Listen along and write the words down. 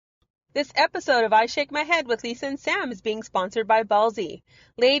This episode of I Shake My Head with Lisa and Sam is being sponsored by Ballsy.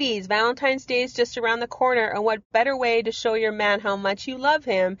 Ladies, Valentine's Day is just around the corner, and what better way to show your man how much you love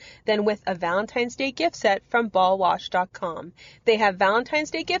him than with a Valentine's Day gift set from ballwash.com. They have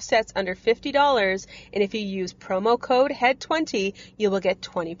Valentine's Day gift sets under $50, and if you use promo code HEAD20, you will get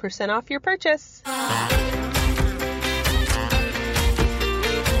 20% off your purchase.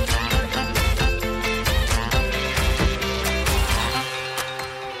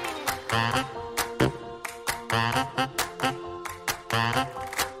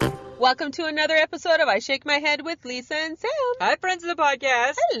 Welcome to another episode of I Shake My Head with Lisa and Sam. Hi, friends of the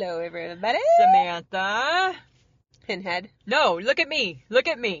podcast. Hello, everybody. Samantha. Pinhead. No, look at me. Look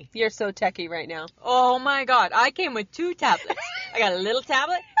at me. You're so techie right now. Oh, my God. I came with two tablets. I got a little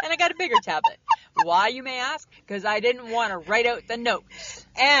tablet, and I got a bigger tablet. Why, you may ask? Because I didn't want to write out the notes.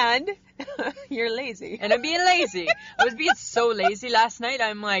 And you're lazy. And I'm being lazy. I was being so lazy last night.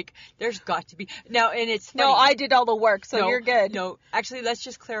 I'm like, there's got to be. Now, and it's funny. No, I did all the work, so No, you're good. No, actually, let's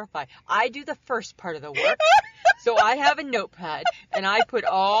just clarify. I do the first part of the work. So I have a notepad, and I put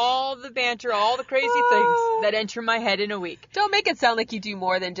all the banter, all the crazy things that enter my head in a week. Don't make it sound like you do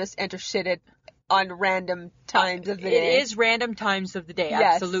more than just enter shit on random times of the day. It is random times of the day,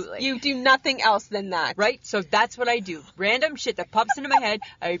 yes, absolutely. You do nothing else than that. Right? So that's what I do. Random shit that pops into my head,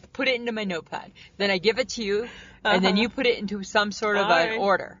 I put it into my notepad. Then I give it to you, and then you put it into some sort of an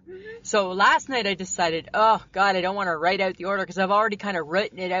order. So last night I decided, oh, God, I don't want to write out the order because I've already kind of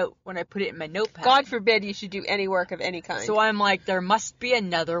written it out when I put it in my notepad. God forbid you should do any work of any kind. So I'm like, there must be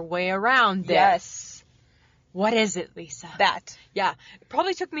another way around this. Yes. What is it, Lisa? That. Yeah. It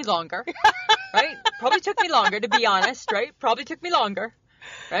probably took me longer. Right? Probably took me longer, to be honest, right? Probably took me longer.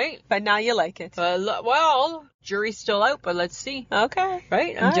 Right? But now you like it. Well, jury's still out, but let's see. Okay.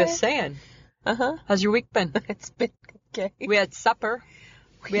 Right? I'm just saying. Uh-huh. How's your week been? It's been okay. We had supper.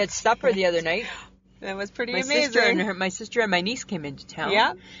 We had supper the other night. That was pretty My amazing. my sister and my niece came into town.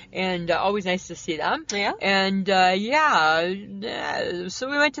 Yeah. And always nice to see them. Yeah. And so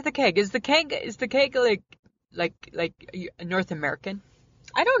we went to the keg. Is the keg like North American?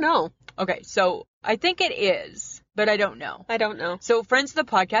 I don't know. Okay, so I think it is, but I don't know. I don't know. So, friends of the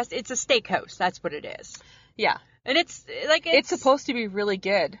podcast, it's a steakhouse. That's what it is. Yeah. And it's supposed to be really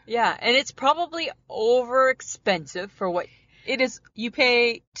good. Yeah, and it's probably over expensive for what it is. You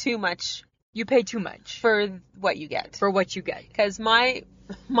pay too much. You pay too much for what you get. Because my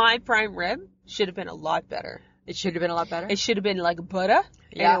prime rib should have been a lot better. It should have been a lot better? It should have been like butter.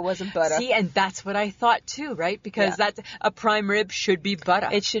 Yeah. And it wasn't butter. See, and that's what I thought too, right? Because that's a prime rib should be butter.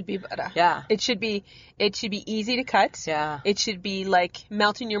 It should be butter. Yeah. It should be easy to cut. Yeah. It should be like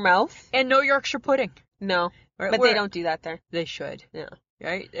melt in your mouth. And no Yorkshire pudding. No. Right? But they don't do that there. They should. Yeah.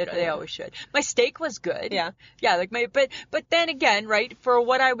 Right? They always should. My steak was good. Yeah. Yeah, but then again, right, for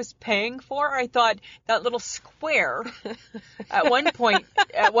what I was paying for, I thought that little square at one point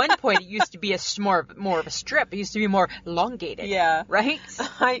it used to be more of a strip. It used to be more elongated. Yeah. Right?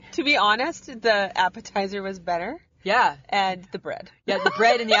 To be honest, the appetizer was better. Yeah. And the bread. Yeah, the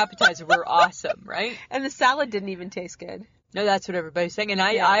bread and the appetizer were awesome, right? And the salad didn't even taste good. No, that's what everybody's saying. And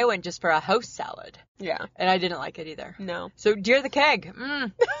I went just for a house salad. Yeah. And I didn't like it either. No. So, dear the keg.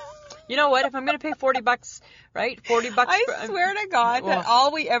 You know what? If I'm going to pay $40, right? $40. I swear to God that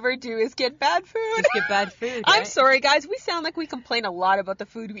all we ever do is get bad food. Just get bad food. Right? I'm sorry, guys. We sound like we complain a lot about the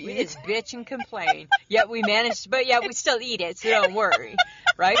food we eat. We just bitch and complain. Yet we manage, but yeah, we still eat it, so don't worry.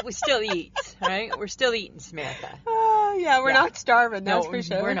 Right? We still eat. Right? We're still eting, Samantha. Oh, yeah. We're not starving. That's for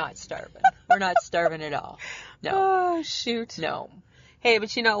sure. We're not starving. We're not starving at all. No. Oh, shoot. No. Hey,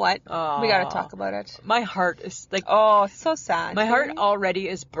 but you know what? We got to talk about it. My heart is like... Oh, it's so sad. My heart already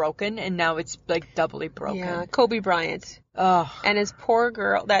is broken, and now it's like doubly broken. Yeah, Kobe Bryant. Oh. And his poor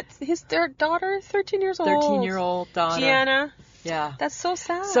girl, their daughter, 13 years old. 13-year-old daughter. Gianna. Yeah. That's so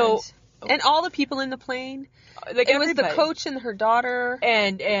sad. So... And all the people in the plane. Like it was the coach and her daughter.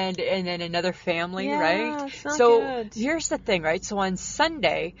 And then another family, right? It's not so good. Here's the thing, right? So on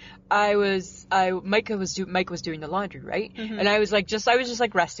Sunday, Mike was doing the laundry, right? Mm-hmm. And I was just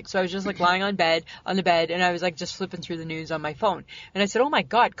like resting. So I was just like lying on the bed, and I was like just flipping through the news on my phone. And I said, "Oh my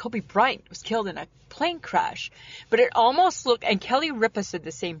God, Kobe Bryant was killed in a plane crash." But it almost looked, and Kelly Ripa said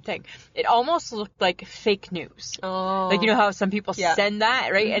the same thing. It almost looked like fake news. Oh. Like, you know how some people send that,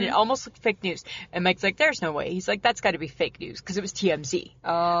 right? Mm-hmm. And it almost looked fake news. And Mike's like, "There's no way." He's like, "That's got to be fake news," because it was TMZ.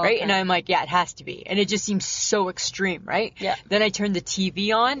 Oh. Right? Okay. And I'm like, yeah, it has to be. And it just seems so extreme, right? Yeah. Then I turned the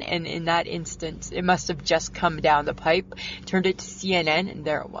TV on, and in that instant, it must have just come down the pipe. Turned it to CNN, and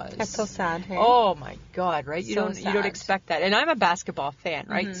there it was. That's so sad, hey? Oh my God, right? You So don't sad. expect that. And I'm a basketball fan,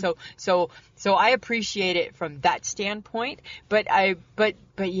 right? Mm-hmm. So So I appreciate it from that standpoint, but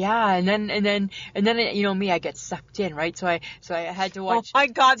yeah, and then you know me, I get sucked in, right? So I had to watch. Oh my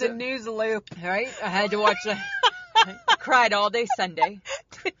God, the news loop. Right? I had to watch. I cried all day Sunday.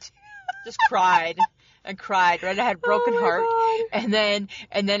 Just cried and cried. Right? I had a broken heart, and then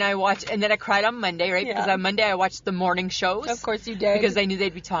I cried on Monday, right? Yeah. Because on Monday I watched the morning shows. Of course you did. Because I knew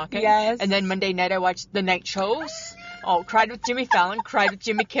they'd be talking. Yes. And then Monday night I watched the night shows. Oh, cried with Jimmy Fallon, cried with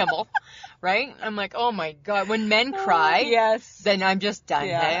Jimmy Kimmel. Right? I'm like, oh my God, when men cry, yes, then I'm just done.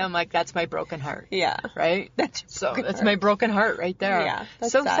 Yeah. Hey? I'm like, that's my broken heart. Yeah. Right? That's my broken heart right there. Yeah.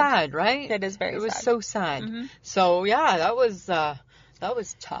 That's so sad, right? It is very sad. It was so sad. Mm-hmm. So yeah, that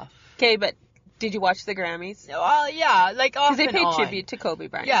was tough. Okay, but did you watch the Grammys? Well, yeah, like off Because they and paid on. tribute to Kobe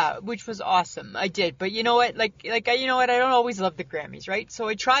Bryant. Yeah, which was awesome. I did, but you know what? You know what? I don't always love the Grammys, right? So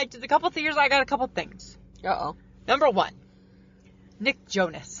I tried to. A couple of years, I got a couple things. Uh-oh. Number one, Nick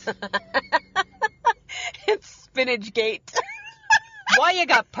Jonas. It's Spinach Gate. Why you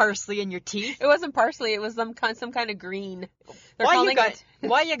got parsley in your teeth? It wasn't parsley. It was some kind of green.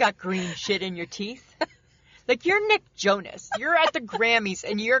 Why you got green shit in your teeth? Like, you're Nick Jonas. You're at the Grammys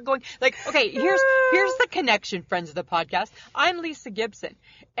and you're going, like, okay, here's the connection, friends of the podcast. I'm Lisa Gibson.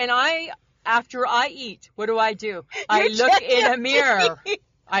 And after I eat, what do? I look in a mirror.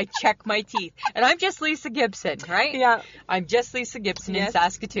 I check my teeth. And I'm just Lisa Gibson, right? Yeah. I'm just Lisa Gibson in Yes.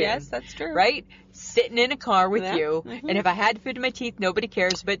 Saskatoon. Yes, that's true. Right? Sitting in a car with Yeah. you. Mhm. And if I had food in my teeth, nobody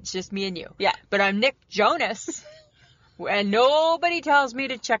cares, but it's just me and you. Yeah. But I'm Nick Jonas. And nobody tells me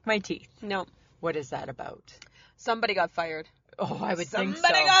to check my teeth. No. What is that about? Somebody got fired. Oh, I would think so.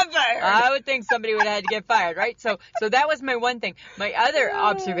 Somebody got fired. I would think somebody would have had to get fired, right? So that was my one thing. My other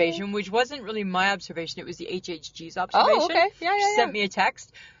observation, which wasn't really my observation, it was the HHG's observation. Oh, okay. Yeah, She sent me a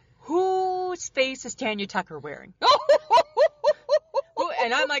text. Whose face is Tanya Tucker wearing?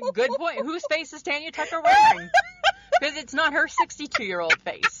 And I'm like, good point. Whose face is Tanya Tucker wearing? Because it's not her 62-year-old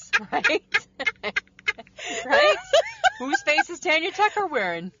face, right? Right? Whose face is Tanya Tucker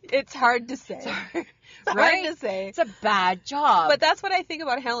wearing? It's hard to say. Right? Hard to say. It's a bad job. But that's what I think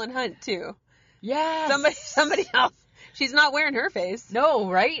about Helen Hunt, too. Yes. Somebody else. She's not wearing her face.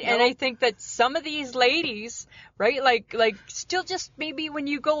 No, right? No. And I think that some of these ladies, right, like still just maybe when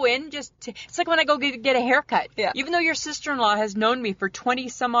you go in, it's like when I go get a haircut. Yeah. Even though your sister-in-law has known me for 20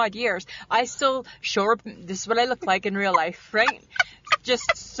 some odd years, I still show her, this is what I look like in real life, right?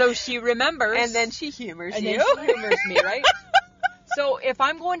 Just so she remembers. And then she humors and you. then she humors me, right? So if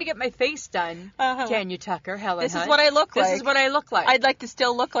I'm going to get my face done, Uh-huh. Tanya Tucker, Helen This Hunt, is what I look like. This is what I look like. I'd like to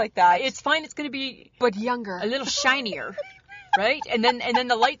still look like that. It's fine. It's going to be but younger. a little shinier, right? And then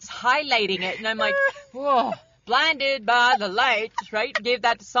the light's highlighting it, and I'm like, whoa, blinded by the light, right? Gave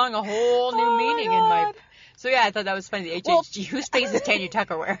that song a whole new meaning in my. God. So yeah, I thought that was funny. The HHG. Whose face is Tanya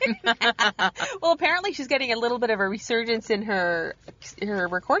Tucker wearing? Well, apparently she's getting a little bit of a resurgence in her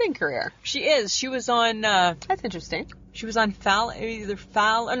recording career. She is. She was on. That's interesting. She was on Ellen.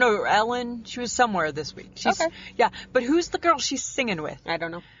 She was somewhere this week. Okay. Yeah, but who's the girl she's singing with? I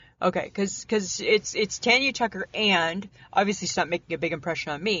don't know. Okay, because it's Tanya Tucker and, obviously she's not making a big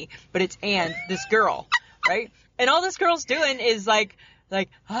impression on me, but it's and this girl, right? And all this girl's doing is like,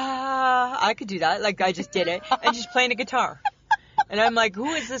 I could do that. Like, I just did it. And she's playing a guitar. And I'm like, who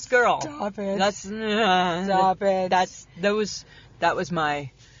is this girl? Stop it. Stop it. That was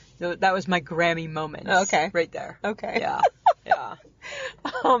my Grammy moment. Okay. Right there. Okay. Yeah. Yeah.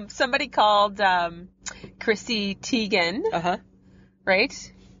 Somebody called Chrissy Teigen, Uh-huh.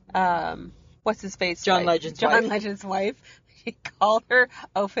 right? What's his face? John wife? Legend's John wife. Legend's wife. He called her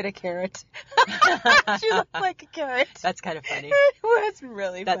outfit a carrot. She looked like a carrot. That's kind of funny. It was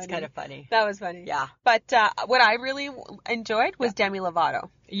really funny. That's kind of funny. That was funny. Yeah. But what I really enjoyed was Demi Lovato.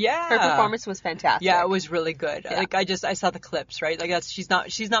 Yeah. Her performance was fantastic. Yeah, it was really good. Yeah. Like I saw the clips, right? Like she's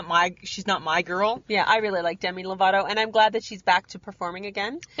not my girl. Yeah, I really like Demi Lovato, and I'm glad that she's back to performing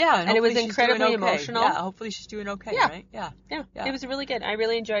again. Yeah, and it was hopefully she's incredibly doing okay. emotional. Yeah, hopefully she's doing okay, Yeah. right? Yeah. Yeah, Yeah. it was really good. I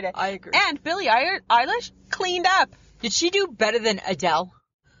really enjoyed it. I agree. And Billie Eilish cleaned up. Did she do better than Adele,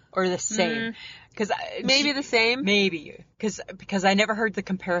 or the same? Because Maybe the same. Maybe because I never heard the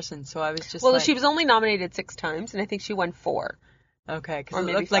comparison, so I was just Well, like, she was only nominated 6 times, and I think she won 4. okay, or because it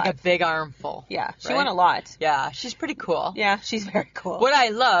maybe looked like a 5. big armful. Yeah, she right? won a lot. Yeah, she's pretty cool. Yeah, she's very cool. What I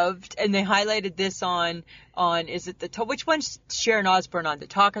loved, and they highlighted this on is it which one's Sharon Osbourne on, the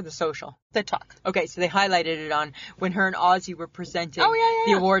Talk or the Social? The Talk. Okay, so they highlighted it on when her and Ozzy were presenting Oh, yeah,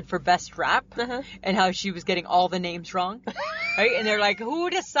 the yeah. award for Best Rap, Uh-huh. and how she was getting all the names wrong, right? And they're like, who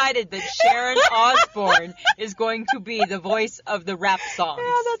decided that Sharon Osbourne is going to be the voice of the rap songs?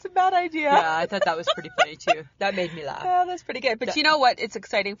 Yeah, that's a bad idea. Yeah, I thought that was pretty funny too. That made me laugh. Yeah, that's pretty good. But you know what? It's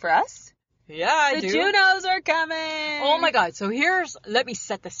exciting for us. Yeah, I The do. Junos are coming. Oh my God. So let me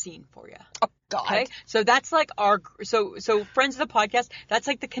set the scene for you. Oh God. Okay. So that's like so friends of the podcast, that's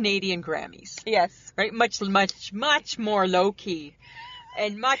like the Canadian Grammys. Yes. Right? Much more low key.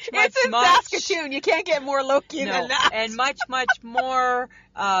 And much It's in Saskatoon. You can't get more low-key than that. And much more,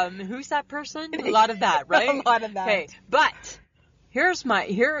 who's that person? A lot of that, right? A lot of that. Okay, but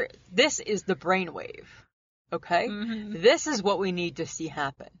this is the brainwave, okay? Mm-hmm. This is what we need to see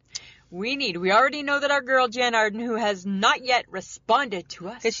happen. We already know that our girl Jan Arden, who has not yet responded to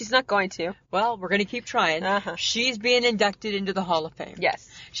us. Because she's not going to. Well, we're going to keep trying. Uh-huh. She's being inducted into the Hall of Fame. Yes.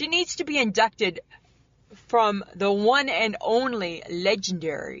 She needs to be inducted from the one and only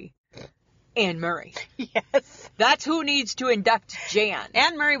legendary Anne Murray. Yes. That's who needs to induct Jan.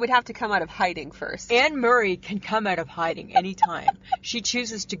 Anne Murray would have to come out of hiding first. Anne Murray can come out of hiding anytime. She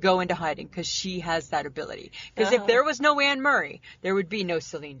chooses to go into hiding because she has that ability. Because if there was no Anne Murray, there would be no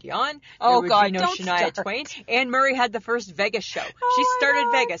Celine Dion. There would be no Shania Twain. Anne Murray had the first Vegas show. She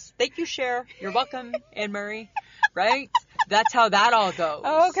started Vegas. Thank you, Cher. You're welcome, Anne Murray. Right? That's how that all goes.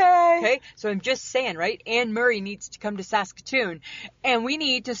 Okay. So I'm just saying, right? Anne Murray needs to come to Saskatoon, and we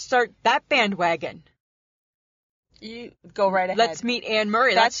need to start that bandwagon. You go right ahead. Let's meet Anne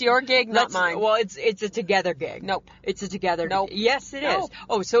Murray. That's your gig, not mine. Well, it's a together gig. Nope. It's a together Nope. gig. Yes, it is.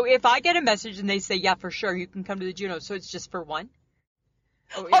 Oh, so if I get a message and they say, yeah, for sure, you can come to the Junos, so it's just for one?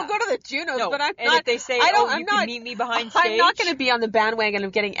 Oh, yeah. I'll go to the Junos, no. but I'm and not. If they say, you can meet me behind stage. I'm not going to be on the bandwagon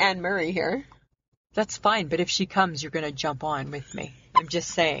of getting Anne Murray here. That's fine, but if she comes, you're going to jump on with me. I'm just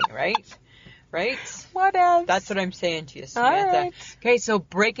saying, right? Right? Whatever. That's what I'm saying to you, Samantha. All right. Okay, so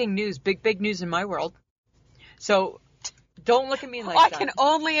breaking news. Big news in my world. So don't look at me like that. I can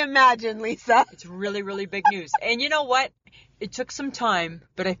only imagine, Lisa. It's really, really big news. And you know what? It took some time,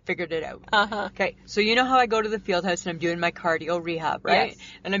 but I figured it out. Uh-huh. Okay, so you know how I go to the field house and I'm doing my cardio rehab, right? Yes.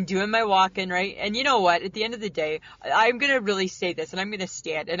 And I'm doing my walking, right? And you know what? At the end of the day, I'm going to really say this, and I'm going to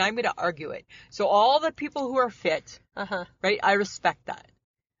stand, and I'm going to argue it. So all the people who are fit, right, I respect that.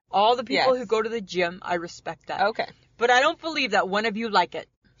 All the people who go to the gym, I respect that. Okay. But I don't believe that one of you like it.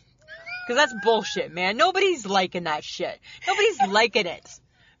 Because that's bullshit, man. Nobody's liking that shit. Nobody's liking it.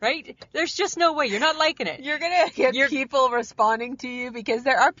 Right? There's just no way. You're not liking it. You're going to get people responding to you because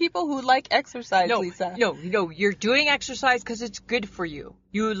there are people who like exercise, Lisa. No. You're doing exercise because it's good for you.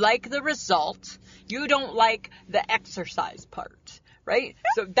 You like the result. You don't like the exercise part. Right?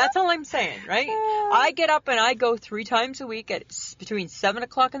 So that's all I'm saying, right? I get up and I go 3 times a week at between 7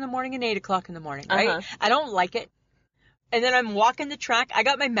 o'clock in the morning and 8 o'clock in the morning, right? I don't like it. And then I'm walking the track. I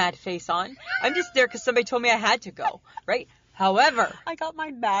got my mad face on. I'm just there because somebody told me I had to go, right? However, I got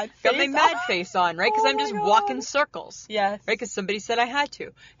my mad face on, right? Because I'm just walking circles. Yes. Right? Because somebody said I had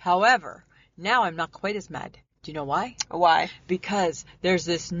to. However, now I'm not quite as mad. Do you know why? Why? Because there's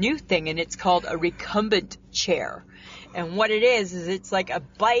this new thing, and it's called a recumbent chair. And what it is it's like a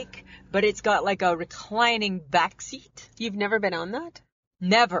bike, but it's got like a reclining back seat. You've never been on that?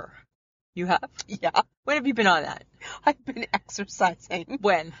 Never. You have? Yeah. When have you been on that? I've been exercising.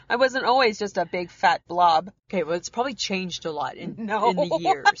 When? I wasn't always just a big fat blob. Okay, well, it's probably changed a lot in the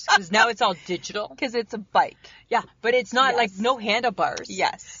years. Because now it's all digital. Because it's a bike. Yeah, but it's not like no handlebars.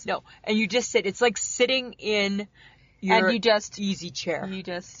 Yes. No, and you just sit. It's like sitting in your easy chair.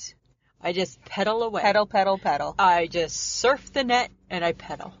 I just pedal away. Pedal. I just surf the net and I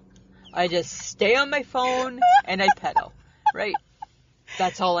pedal. I just stay on my phone and I pedal. Right?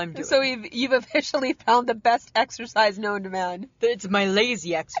 That's all I'm doing. So you've officially found the best exercise known to man. It's my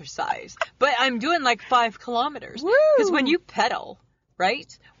lazy exercise. But I'm doing like 5 kilometers. Woo! Because when you pedal,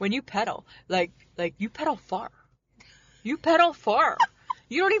 right? When you pedal, like you pedal far. You pedal far.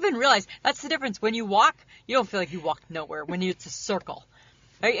 You don't even realize. That's the difference. When you walk, you don't feel like you walked nowhere. When it's a circle.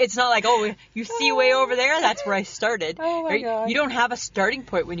 Right? It's not like, you see way over there? That's where I started. Oh, my God. You don't have a starting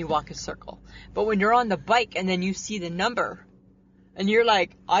point when you walk a circle. But when you're on the bike and then you see the number, and you're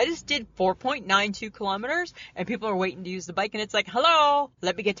like, I just did 4.92 kilometers, and people are waiting to use the bike, and it's like, hello,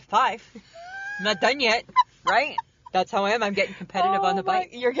 let me get to 5. I'm not done yet, right? That's how I am. I'm getting competitive on the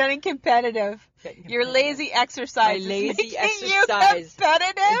bike. You're getting competitive. Your lazy exercise. My lazy exercise. You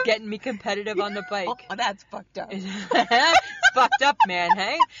competitive? Is getting me competitive on the bike. Oh, that's fucked up. It's fucked up, man,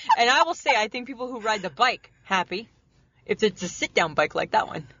 hey? And I will say, I think people who ride the bike, happy, if it's a sit-down bike like that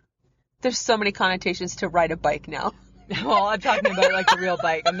one. There's so many connotations to ride a bike now. Well, I'm talking about like the real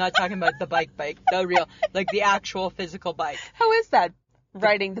bike. I'm not talking about the bike. The real, like the actual physical bike. How is that,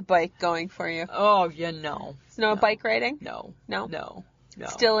 riding the bike, going for you? Oh, yeah, no. No bike riding? No.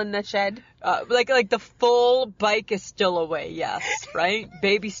 Still in the shed? Like the full bike is still away, yes, right?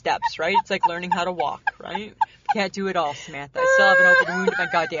 Baby steps, right? It's like learning how to walk, right? Can't do it all, Samantha. I still have an open wound in my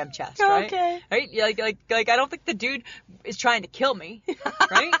goddamn chest, right? Okay. Right? Like I don't think the dude is trying to kill me,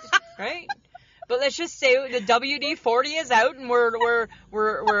 right? Right? But let's just say the WD-40 is out and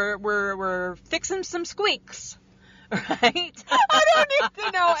we're fixing some squeaks. Right? I don't need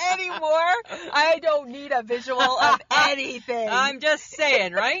to know anymore. I don't need a visual of anything. I'm just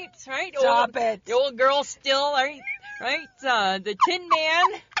saying, right? Right? Stop it. The old girl still, right? The Tin Man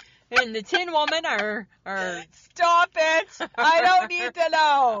and the Tin Woman are. Stop it. I don't need to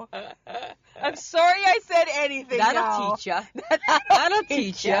know. I'm sorry I said anything. That'll teach you. That'll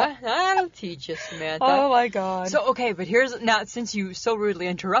teach you. That'll teach you, Samantha. Oh my God. So okay, but here's now since you so rudely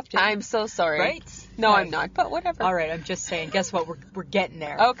interrupted. I'm so sorry. Right? No, I'm not. But whatever. All right, I'm just saying. Guess what? We're getting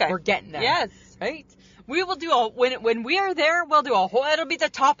there. Okay. We're getting there. Yes. Right? We will do when we are there. We'll do a whole. It'll be the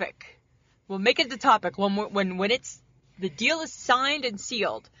topic. We'll make it the topic when it's the deal is signed and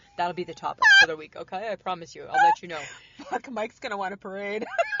sealed. That'll be the topic for the week. Okay, I promise you. I'll let you know. Fuck, Mike's gonna want a parade.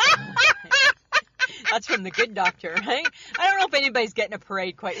 That's from the Good Doctor, right? I don't know if anybody's getting a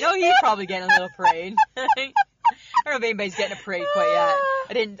parade quite. No, he's probably getting a little parade. Right? I don't know if anybody's getting a parade quite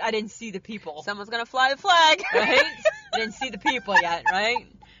yet. I didn't see the people. Someone's gonna fly the flag. Right? I didn't see the people yet, right?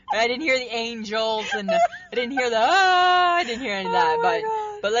 I didn't hear the angels and I didn't hear I didn't hear any of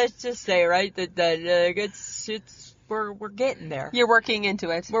that. But let's just say, right, that we're getting there. You're working into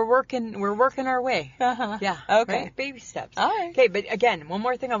it. We're working our way. Uh-huh. Yeah. Okay. Right? Baby steps. All right. Okay, but again, one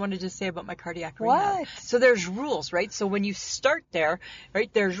more thing I wanted to say about my cardiac rehab. What? So there's rules, right? So when you start there, right,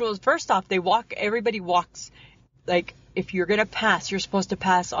 there's rules. First off, everybody walks, like, if you're going to pass, you're supposed to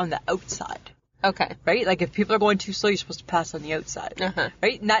pass on the outside. Okay. Right? Like, if people are going too slow, you're supposed to pass on the outside. Uh-huh.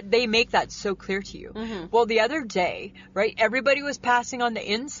 Right? And they make that so clear to you. Mm-hmm. Well, the other day, right, everybody was passing on the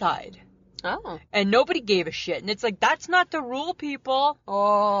inside. Oh. And nobody gave a shit. And it's like, that's not the rule, people.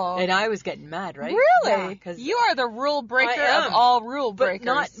 Oh. And I was getting mad, right? Really? Yeah, 'cause you are the rule breaker I am. of all rule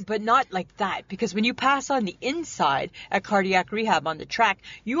breakers. But not like that. Because when you pass on the inside at cardiac rehab on the track,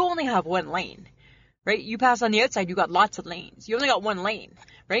 you only have one lane. Right? You pass on the outside, you got lots of lanes. You only got one lane.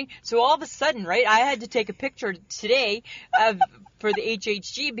 Right? So all of a sudden, right, I had to take a picture today for the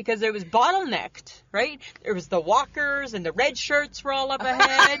HHG because it was bottlenecked, right? There was the walkers and the red shirts were all up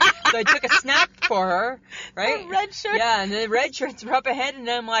ahead. So I took a snap for her, right? The red shirts? Yeah, and the red shirts were up ahead and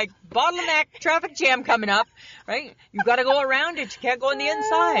I'm like, bottleneck, traffic jam coming up, right? You got to go around it. You can't go on the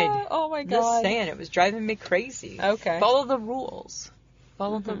inside. Oh my God. Just saying, it was driving me crazy. Okay. Follow the rules.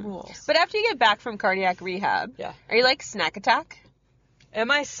 Follow the rules. But after you get back from cardiac rehab, Yeah. are you like snack attack? Am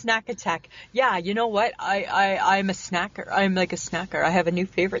I snack attack? Yeah, you know what? I'm a snacker. I'm like a snacker. I have a new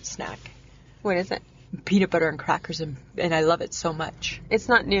favorite snack. What is it? Peanut butter and crackers, and I love it so much. It's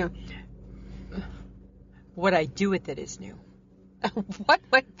not new. What I do with it is new. What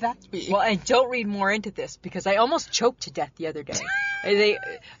might that be? Well, and don't read more into this because I almost choked to death the other day.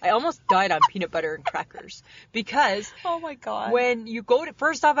 I almost died on peanut butter and crackers because oh my God. when you go to,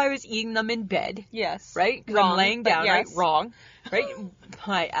 first off, I was eating them in bed. Yes. Right? 'Cause Wrong, I'm laying but down, yes. right? Wrong. Right?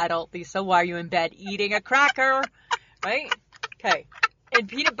 Hi, adult Lisa, why are you in bed eating a cracker? Right? Okay. And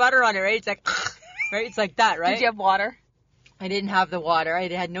peanut butter on it, right? It's like, right? It's like that, right? Did you have water? I didn't have the water. I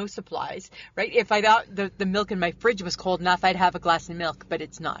had no supplies, right? If I thought the milk in my fridge was cold enough, I'd have a glass of milk, but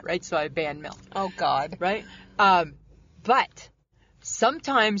it's not, right? So I banned milk, Oh God. right? But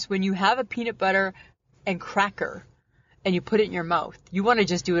sometimes when you have a peanut butter and cracker and you put it in your mouth, you want to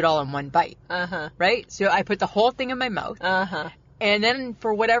just do it all in one bite, Uh-huh. right? So I put the whole thing in my mouth, Uh-huh. and then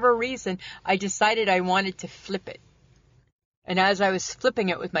for whatever reason, I decided I wanted to flip it. And as I was flipping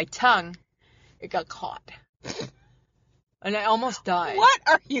it with my tongue, it got caught. And I almost died. What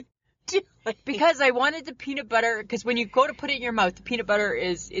are you doing? Because I wanted the peanut butter, because when you go to put it in your mouth, the peanut butter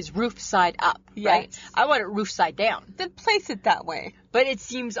is roof side up, right? Yes. I want it roof side down. Then place it that way. But it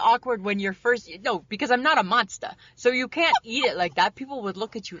seems awkward when you're because I'm not a monster. So you can't eat it like that. People would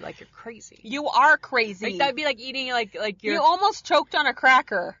look at you like you're crazy. You are crazy. Like, that'd be like eating like you're... You almost choked on a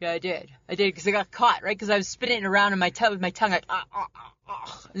cracker. Yeah, I did because I got caught, right? Because I was spitting it around in my with my tongue, like,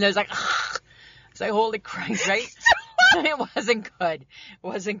 and I was like, it's like, holy Christ, right? It wasn't good. It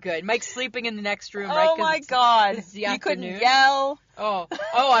wasn't good. Mike's sleeping in the next room, right? Oh my God. It's the you afternoon. couldn't yell. Oh,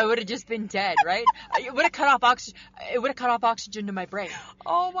 I would have just been dead, right? It would have cut off oxygen. It would have cut off oxygen to my brain.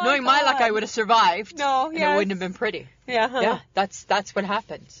 Oh my Knowing God. my luck, I would have survived. No, and yes. it wouldn't have been pretty. Yeah. Huh? Yeah, that's what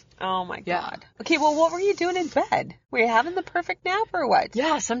happens. Oh my Yeah. God. Okay, well, what were you doing in bed? Were you having the perfect nap or what?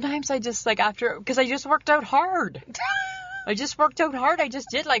 Yeah, sometimes I just because I just worked out hard. I just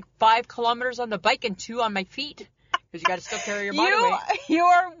did like 5 kilometers on the bike and 2 on my feet. Because you got to still carry your body weight. You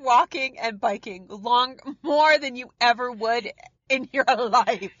are walking and biking more than you ever would in your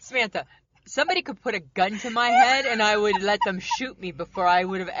life. Samantha, somebody could put a gun to my head and I would let them shoot me before I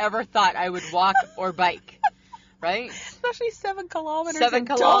would have ever thought I would walk or bike. Right? Especially 7 kilometers 7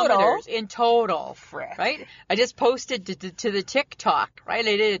 kilometers in total. Frick. Right? I just posted to the TikTok, right?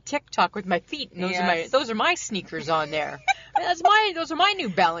 I did a TikTok with my feet, and those are my sneakers on there. Those are my New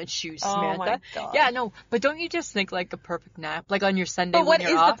Balance shoes, Samantha. Oh my God. Yeah, no, but don't you just think like a perfect nap, like on your Sunday But when what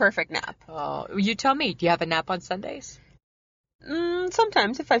you're is off? the perfect nap? Oh, you tell me. Do you have a nap on Sundays?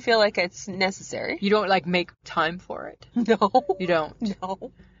 Sometimes, if I feel like it's necessary. You don't like make time for it? No. You don't?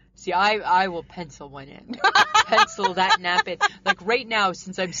 No. See, I will pencil one in. Pencil that nap in. Like right now,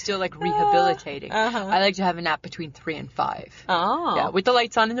 since I'm still like rehabilitating, I like to have a nap between 3 and 5. Oh. Yeah, with the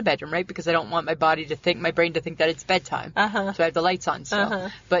lights on in the bedroom, right? Because I don't want my brain to think that it's bedtime. So I have the lights on still.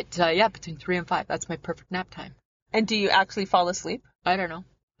 But yeah, between 3 and 5, that's my perfect nap time. And do you actually fall asleep? I don't know.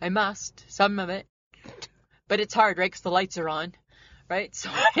 I must. Some of it. But it's hard, right? Because the lights are on, right? So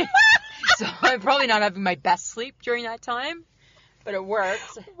I'm probably not having my best sleep during that time. But it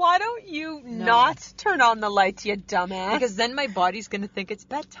works. Why don't you not turn on the lights, you dumbass? Because then my body's going to think it's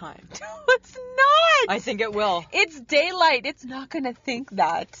bedtime. It's not. I think it will. It's daylight. It's not going to think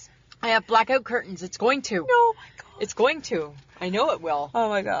that. I have blackout curtains. It's going to. Oh, my God. It's going to. I know it will. Oh,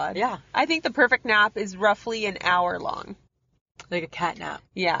 my God. Yeah. I think the perfect nap is roughly an hour long. Like a cat nap.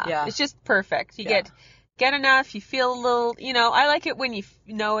 Yeah. It's just perfect. You get enough. You feel a little, I like it when you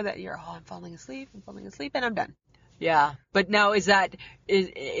know that I'm falling asleep, and I'm done. Yeah, but now is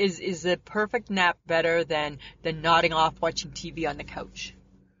the perfect nap better than nodding off watching TV on the couch?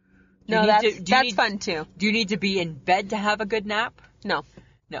 No, that's fun too. Do you need to be in bed to have a good nap? No.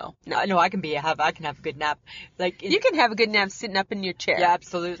 I can have a good nap. Like you can have a good nap sitting up in your chair. Yeah,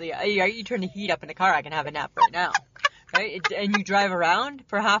 absolutely. You turn the heat up in the car. I can have a nap right now, right? And you drive around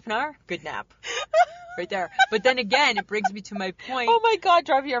for half an hour. Good nap. Right there. But then again, it brings me to my point. Oh my God,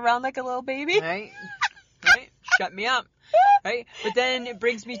 drive you around like a little baby. Right? Shut me up. Right? But then it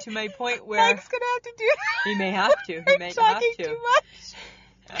brings me to my point where Mike's gonna have to do that. He may have to. He may have to. Too much.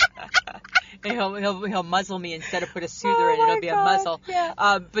 And he'll muzzle me instead of put a soother in. It'll be a muzzle.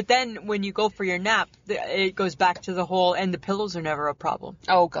 Yeah. But then when you go for your nap, it goes back to the whole, and the pillows are never a problem.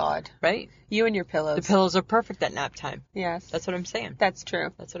 Oh God. Right? You and your pillows. The pillows are perfect at nap time. Yes. That's what I'm saying. That's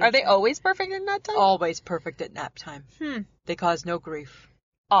true. Are they saying. Always perfect at nap time? Always perfect at nap time. They cause no grief.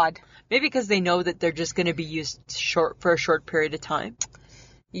 Odd. Maybe because they know that they're just going to be used for a short period of time.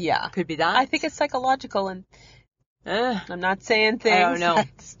 Yeah. Could be that. I think it's psychological, and I'm not saying things.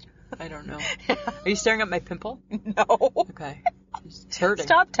 I don't know. Are you staring at my pimple? No. Okay. It's hurting.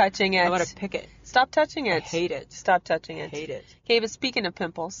 Stop touching it. I want to pick it. Stop touching it. I hate it. Stop touching it. I hate it. Okay, but speaking of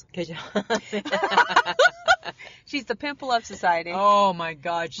pimples. Okay. She's the pimple of society. Oh my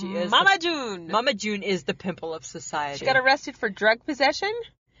God, she is. Mama June. Mama June is the pimple of society. She got arrested for drug possession,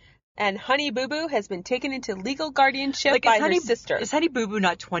 and Honey Boo Boo has been taken into legal guardianship by her sister. Is Honey Boo Boo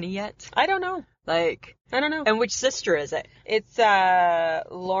not 20 yet? I don't know. I don't know. And which sister is it? It's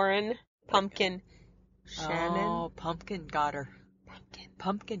Lauren Pumpkin Shannon. Oh, Pumpkin got her.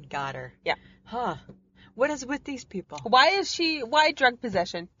 Pumpkin got her. Yeah. Huh. What is with these people? Why drug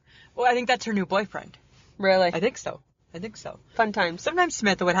possession? Well, I think that's her new boyfriend. Really? I think so. Fun times. Sometimes,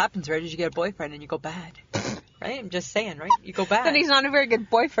 Samantha, what happens, right, is you get a boyfriend and you go bad. Right? I'm just saying, right? You go bad. Then he's not a very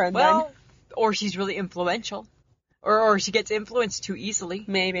good boyfriend, then. Or she's really influential. Or she gets influenced too easily.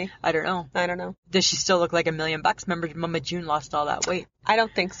 Maybe. I don't know. Does she still look like $1 million? Remember, Mama June lost all that weight. I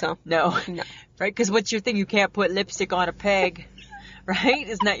don't think so. No. No. Right? Because what's your thing? You can't put lipstick on a peg. Right?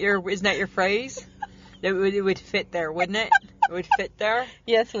 Isn't that your phrase? It would fit there, wouldn't it? It would fit there.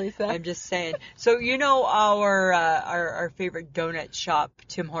 Yes, Lisa. I'm just saying. So our favorite donut shop,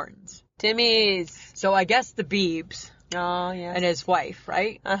 Tim Hortons. Timmy's. So I guess the Beebs. Oh, yes. And his wife,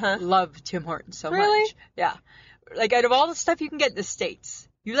 right? Love Tim Hortons so really? much. Yeah. Like, out of all the stuff you can get in the States,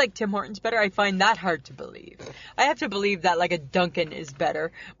 you like Tim Hortons better? I find that hard to believe. I have to believe that, like, a Dunkin' is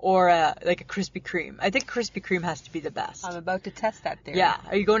better, or, like, a Krispy Kreme. I think Krispy Kreme has to be the best. I'm about to test that theory. Yeah.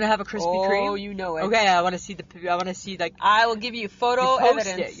 Are you going to have a Krispy Kreme? Oh, you know it. Okay, I want to see, like... I will give you photo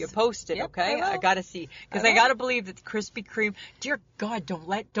evidence. You post it, yep, okay? I got to see. Because I got to believe that the Krispy Kreme... Dear God,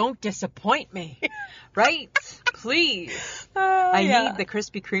 don't disappoint me. Right? Please. I need the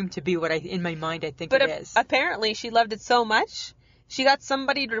Krispy Kreme to be what in my mind I think it is. But apparently she loved it so much, she got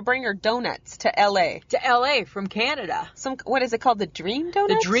somebody to bring her donuts to L.A. To L.A. from Canada. What is it called? The Dream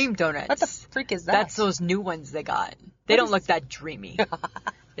Donuts? The Dream Donuts. What the freak is that? That's those new ones they got. They don't look that dreamy.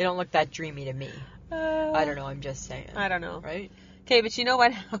 They don't look that dreamy to me. I don't know. I'm just saying. I don't know. Right? Okay, but you know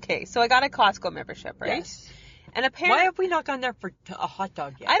what? Okay, so I got a Costco membership, right? Yes. And apparently... Why have we not gone there for a hot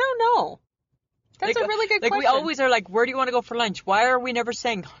dog yet? I don't know. That's a really good question. question. We always are like, where do you want to go for lunch? Why are we never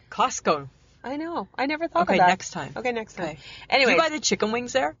saying Costco? I know. I never thought of that. Okay, next time. Okay, next time. Okay. Anyway. Do you buy the chicken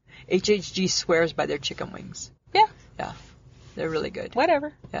wings there? HHG swears by their chicken wings. Yeah. Yeah. They're really good.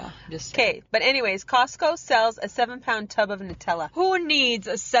 Whatever. Yeah. Just okay. But anyways, Costco sells a 7-pound tub of Nutella. Who needs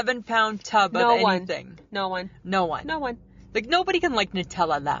a 7-pound tub of anything? No one. No one. No one. Like, nobody can like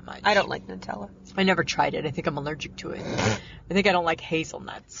Nutella that much. I don't like Nutella. I never tried it. I think I'm allergic to it. I think I don't like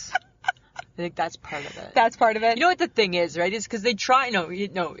hazelnuts. I think that's part of it. That's part of it? You know what the thing is, right? Is because they try... No,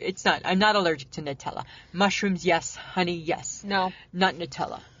 it's not. I'm not allergic to Nutella. Mushrooms, yes. Honey, yes. No. Not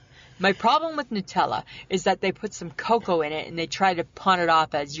Nutella. My problem with Nutella is that they put some cocoa in it and they try to pawn it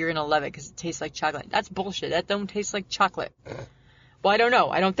off as you're going to love it because it tastes like chocolate. That's bullshit. That don't taste like chocolate. Well, I don't know.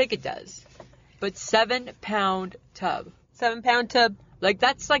 I don't think it does. But 7-pound tub. 7-pound tub. Like,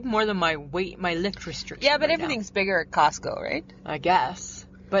 that's like more than my weight, my lift restriction. Yeah, but right everything's bigger at Costco, right? I guess.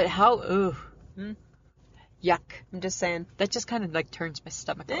 But how... Ooh. Yuck. I'm just saying. That just kind of like turns my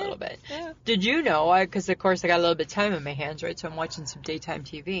stomach a little bit. Yeah. Did you know, because of course I got a little bit of time on my hands, right? So I'm watching some daytime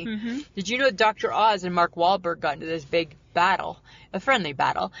TV. Mm-hmm. Did you know Dr. Oz and Mark Wahlberg got into this big battle, a friendly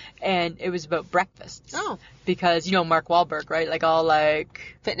battle, and it was about breakfasts. Oh. Because, you know, Mark Wahlberg, right? Like all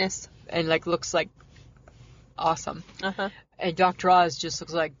like... Fitness. And like looks like awesome. Uh-huh. And Dr. Oz just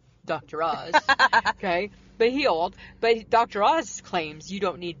looks like Dr. Oz. Okay? But he old. But Dr. Oz claims you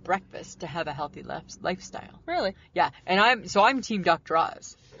don't need breakfast to have a healthy lifestyle. Really? Yeah. And I'm Team Dr.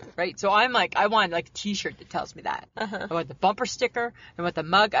 Oz. Right? So I'm like, I want like a t-shirt that tells me that. Uh-huh. I want the bumper sticker. I want the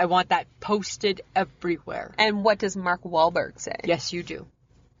mug. I want that posted everywhere. And what does Mark Wahlberg say? Yes, you do.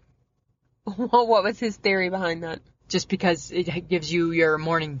 Well, what was his theory behind that? Just because it gives you your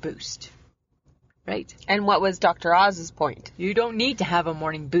morning boost. Right? And what was Dr. Oz's point? You don't need to have a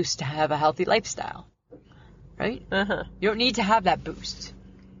morning boost to have a healthy lifestyle. Right? Uh-huh. You don't need to have that boost.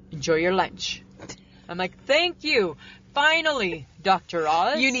 Enjoy your lunch. I'm like, thank you. Finally, Dr.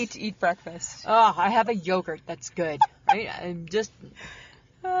 Oz. You need to eat breakfast. Oh, I have a yogurt that's good. Right? I'm just...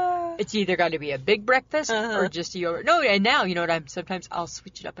 It's either got to be a big breakfast or just a yogurt. No, and now, you know what, sometimes I'll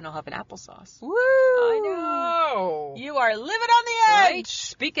switch it up and I'll have an applesauce. Woo! I know. You are living on the edge. Right?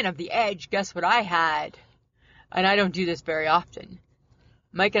 Speaking of the edge, guess what I had? And I don't do this very often.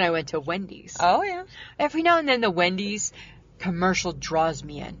 Mike and I went to Wendy's. Oh, yeah. Every now and then the Wendy's commercial draws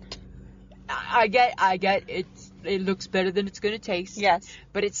me in. I get it looks better than it's going to taste. Yes.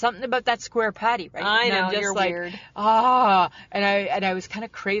 But it's something about that square patty, right? I and know, I'm just you're like, weird. And I was kind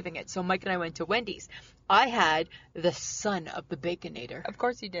of craving it. So Mike and I went to Wendy's. I had the son of the Baconator. Of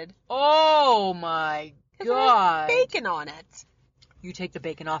course you did. Oh my God. Bacon on it. You take the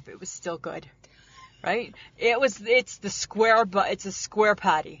bacon off, it was still good. Right? It's a square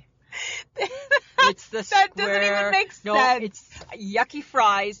patty. It's the square. That doesn't even make sense. No, it's yucky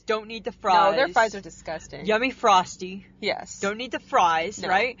fries. Don't need the fries. No, their fries are disgusting. Yummy Frosty. Yes. Don't need the fries, No.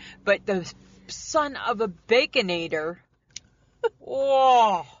 right? But the son of a Baconator.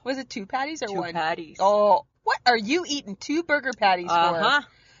 Oh. Was it 2 patties or 2 one? patties. Oh, what are you eating 2 burger patties for? Uh-huh.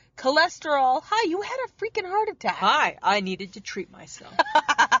 Cholesterol. Hi, you had a freaking heart attack. Hi, I needed to treat myself.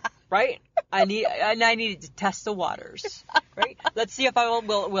 Right? I needed to test the waters. Right? Let's see if I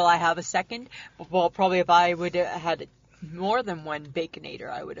will I have a second? Well, probably if I would have had more than one Baconator,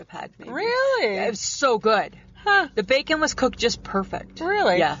 I would have had maybe. Really? It was so good. Huh. The bacon was cooked just perfect.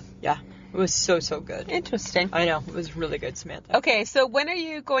 Really? Yeah. It was so good. Interesting. I know. It was really good, Samantha. Okay, so when are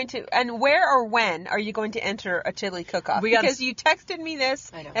you going to, and where or when are you going to enter a chili cook-off? Because you texted me this,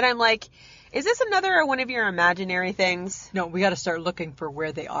 I know. and I'm like, is this another one of your imaginary things? No, we got to start looking for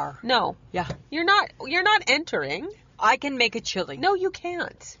where they are. No. Yeah. You're not entering. I can make a chili. No, you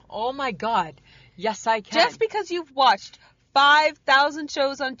can't. Oh my God. Yes, I can. Just because you've watched 5,000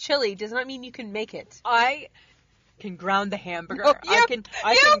 shows on chili does not mean you can make it. I can ground the hamburger. Oh, I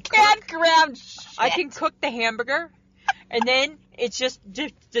can't ground shit. I can cook the hamburger, and then it's just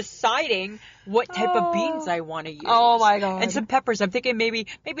deciding what type of beans I want to use. Oh my God. And some peppers. I'm thinking maybe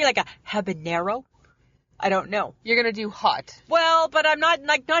like a habanero. I don't know. You're gonna do hot. Well, but I'm not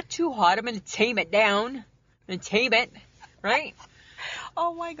too hot. I'm gonna tame it down. I'm gonna tame it, right?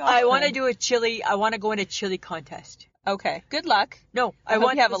 Oh my God. I want to do a chili. I want to go in a chili contest. Okay. Good luck. No, I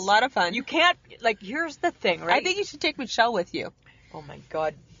hope you have a lot of fun. You can't, here's the thing, right? I think you should take Michelle with you. Oh my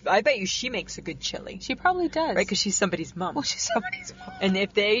God. I bet you she makes a good chili. She probably does. Right? Because she's somebody's mom. Well, she's somebody's mom. And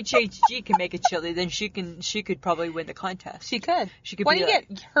if the HHG can make a chili, then she could probably win the contest. She could. She could Why be don't you like-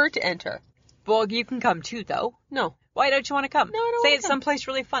 get her to enter? Well, you can come too, though. No. Why don't you want to come? No, I don't Say wanna it's come. someplace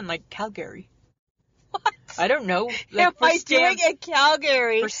really fun, like Calgary. What? I don't know. Am I doing a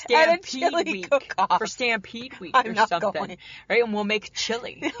Calgary for at a Stampede chili Week. cook-off? For Stampede Week I'm or not something. going. Right? And we'll make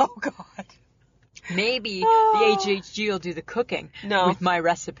chili. Oh, God. Maybe the HHG will do the cooking with my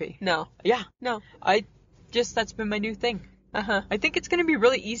recipe. No. Yeah. No. That's been my new thing. Uh-huh. I think it's going to be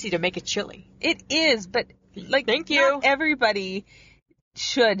really easy to make a chili. It is, but Thank you. Not everybody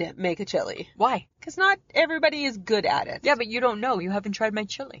should make a chili. Why? Because not everybody is good at it. Yeah, but you don't know. You haven't tried my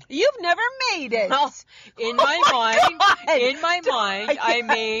chili. You've never made it. Well, in my mind, I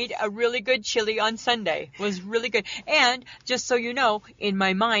made a really good chili on Sunday. It was really good. And just so you know, in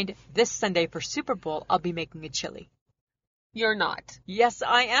my mind, this Sunday for Super Bowl, I'll be making a chili. You're not. Yes,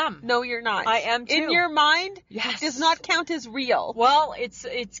 I am. No, you're not. I am too. In your mind, yes, does not count as real. Well,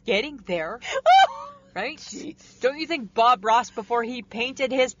 it's getting there. Right? Jeez. Don't you think Bob Ross, before he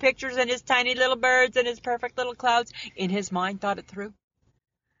painted his pictures and his tiny little birds and his perfect little clouds, in his mind thought it through?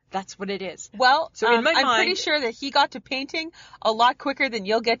 That's what it is. Well, so in my I'm mind, pretty sure that he got to painting a lot quicker than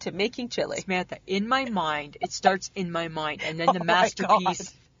you'll get to making chili. Samantha, in my mind, it starts in my mind, and then the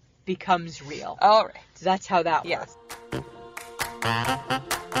masterpiece becomes real. All right. That's how that works.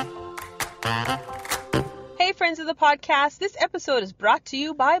 Hey, friends of the podcast. This episode is brought to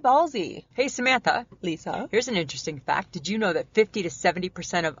you by Ballsy. Hey, Samantha. Lisa. Here's an interesting fact. Did you know that 50 to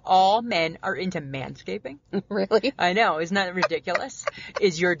 70% of all men are into manscaping? Really? I know. Isn't that ridiculous?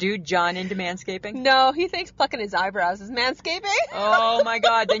 Is your dude John into manscaping? No, he thinks plucking his eyebrows is manscaping. Oh, my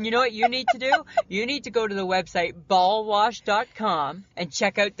God. Then you know what you need to do? You need to go to the website ballwash.com and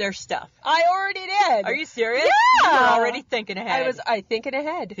check out their stuff. I already did. Are you serious? Yeah. You're already thinking ahead. I thinking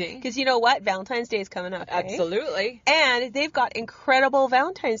ahead. Because you know what? Valentine's Day is coming up. Absolutely. And they've got incredible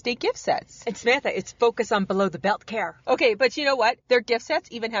Valentine's Day gift sets. And Samantha, it's focused on below the belt care. Okay, but you know what? Their gift sets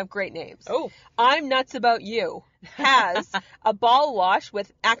even have great names. Oh. I'm Nuts About You has a ball wash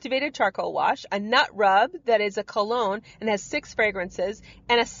with activated charcoal wash, a nut rub that is a cologne and has 6 fragrances,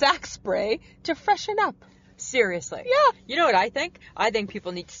 and a sack spray to freshen up. Seriously. Yeah. You know what I think? I think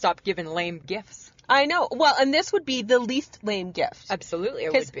people need to stop giving lame gifts. I know. Well, and this would be the least lame gift. Absolutely,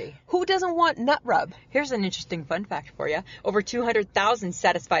 it would be. Who doesn't want nut rub? Here's an interesting fun fact for you. Over 200,000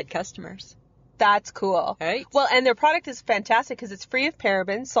 satisfied customers. That's cool. Right? Well, and their product is fantastic because it's free of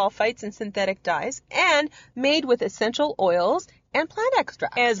parabens, sulfites, and synthetic dyes, and made with essential oils and plant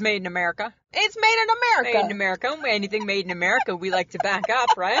extracts. And it's made in America. It's made in America. Made in America. Anything made in America, we like to back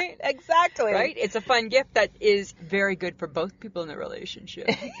up, right? Exactly. Right? It's a fun gift that is very good for both people in the relationship.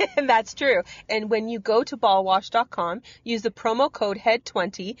 And that's true. And when you go to ballwash.com, use the promo code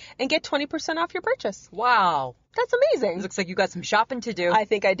HEAD20 and get 20% off your purchase. Wow. That's amazing. It looks like you got some shopping to do. I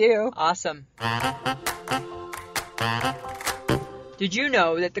think I do. Awesome. Did you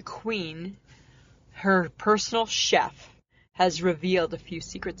know that the Queen, her personal chef, has revealed a few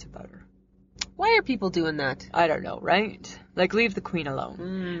secrets about her? Why are people doing that? I don't know, right? Like, leave the Queen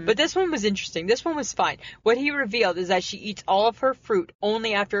alone. But this one was interesting. This one was fine. What he revealed is that she eats all of her fruit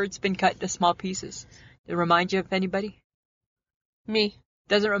only after it's been cut into small pieces. Does it remind you of anybody? Me.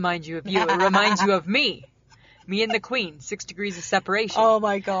 Doesn't remind you of you. It reminds you of me. Me and the Queen. 6 degrees of separation. Oh,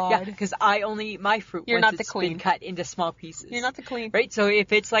 my God. Yeah, because I only eat my fruit once it's been cut into small pieces. You're not the Queen. Right? So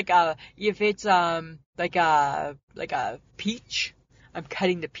if it's like a peach, I'm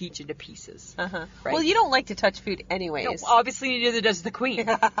cutting the peach into pieces. Uh-huh. Right? Well, you don't like to touch food anyways. No, obviously neither does the Queen.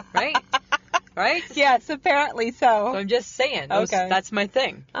 Right? Right? Yes, apparently so. So I'm just saying. Okay. That's my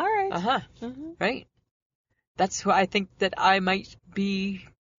thing. All right. Uh-huh. Mm-hmm. Right? That's who I think that I might be.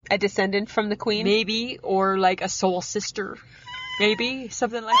 A descendant from the Queen? Maybe, or like a soul sister. Maybe,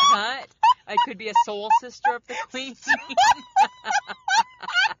 something like that. I could be a soul sister of the Queen.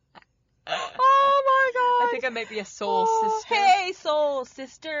 Oh, my God. I think I might be a soul sister. Hey, soul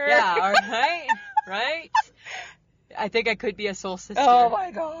sister. Yeah, all right. Right? I think I could be a soul sister. Oh, my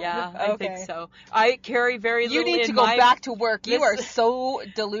God. Yeah, I think so. I carry very little in my... You need to go back to work. You are so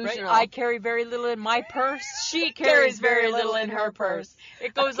delusional. Right? I carry very little in my purse. She carries very little in her purse.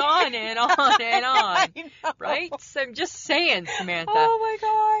 It goes on and on and on. I know. Right? So I'm just saying, Samantha. Oh, my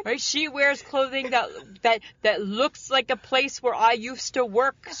God. Right? She wears clothing that looks like a place where I used to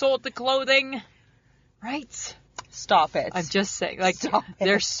work, sold the clothing. Right? Stop it. I'm just saying, like,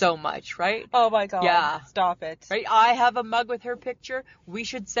 there's so much, right? Oh, my God. Yeah. Stop it. Right? I have a mug with her picture. We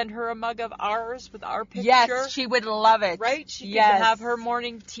should send her a mug of ours with our picture. Yes, she would love it. Right? She yes. could have her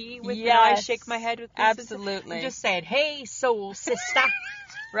morning tea with me. I shake my head with this. Absolutely. I'm just saying, hey, soul sister.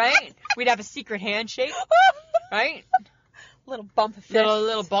 Right? We'd have a secret handshake. Right? Little bump of fist.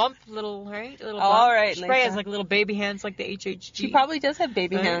 Little bump, right? Little bump. All right, She probably Lisa. has like little baby hands like the HHG. She probably does have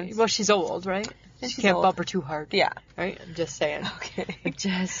baby right? hands. Well, she's old, right? And She she's can't old. bump her too hard. Yeah. Right? I'm just saying. Okay. I'm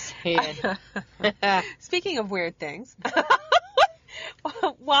just saying. Speaking of weird things,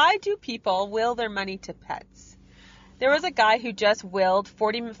 why do people will their money to pets? There was a guy who just willed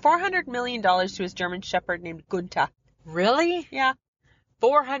 $400 million to his German Shepherd named Gunther. Really? Yeah.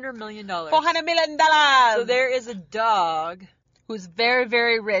 $400 million. $400 million! So there is a dog who's very,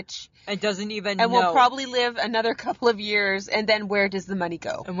 very rich. And doesn't even know. And will probably live another couple of years, and then where does the money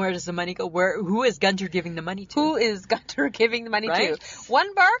go? And where does the money go? Who is Gunter giving the money to? Who is Gunter giving the money Right? to?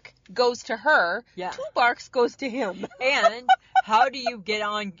 One bark goes to her. Yeah. 2 barks goes to him. And how do you get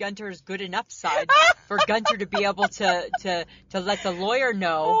on Gunter's good enough side for Gunter to be able to let the lawyer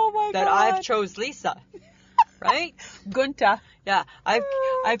know that I've chose Lisa? Right? Gunther. Yeah.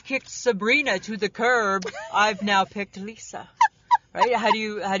 I've kicked Sabrina to the curb. I've now picked Lisa. Right? How do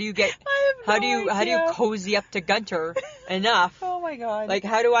you get how do you cozy up to Gunter enough? Oh my god. Like,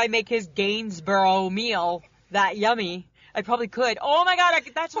 how do I make his Gainsborough meal that yummy? I probably could. Oh my god,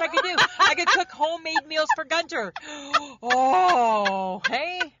 that's what I could do. I could cook homemade meals for Gunter. Oh,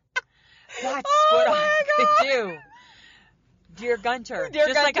 hey? That's what I could do. Dear Gunter. Dear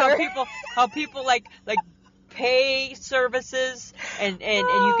Just Gunter. like how people like pay services and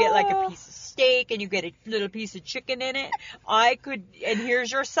you get like a piece of steak and you get a little piece of chicken in it. I could, and here's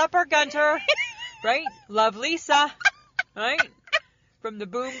your supper, Gunter. Right? Love, Lisa. Right? From the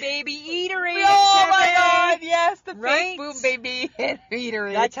Boom Baby Eatery. Oh my god, yes, the Right? fake Boom Baby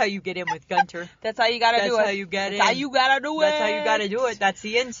Eatery. That's how you get in with Gunter. That's how you gotta do it. That's how you get in. That's how you gotta do it. That's how you gotta do it. That's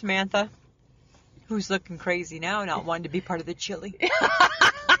the end, Samantha. Who's looking crazy now, not wanting to be part of the chili.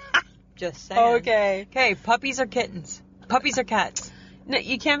 Just saying. Okay. Okay, puppies or kittens? Puppies or cats? No,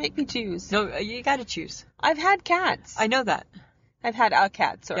 you can't make me choose. No, you gotta choose. I've had cats. I know that. I've had a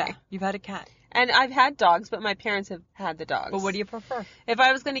cat, sorry. Yeah, you've had a cat. And I've had dogs, but my parents have had the dogs. But what do you prefer? If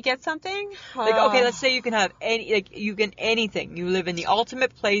I was going to get something... Like, okay, let's say you can have anything. You live in the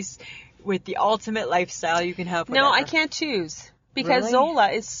ultimate place with the ultimate lifestyle. You can have whatever. No, I can't choose. Because Really? Zola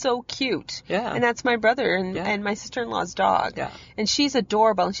is so cute. Yeah. And that's my brother and my sister-in-law's dog. Yeah. And she's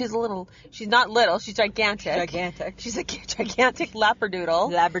adorable. And she's not little, she's gigantic. Gigantic. She's a gigantic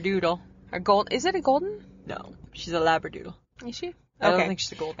Labradoodle. Labradoodle. Is it a golden? No, she's a Labradoodle. Is she? I don't think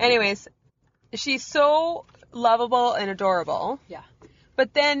she's a golden. Anyways, she's so lovable and adorable. Yeah.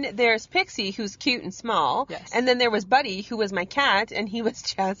 But then there's Pixie, who's cute and small. Yes. And then there was Buddy, who was my cat, and he was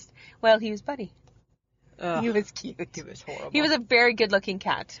just, well, he was Buddy. Ugh, He was cute. he was horrible. He was a very good-looking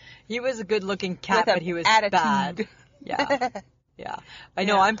cat. He was a good-looking cat, With a but he was attitude. bad. Yeah. Yeah. I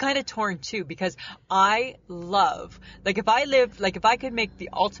know. Yeah. I'm kind of torn too because I love, like if I could make the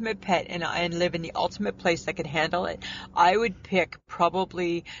ultimate pet and live in the ultimate place that could handle it, I would pick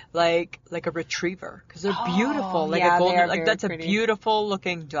probably like a retriever because they're beautiful. Like yeah, a golden, they are like very that's pretty. a beautiful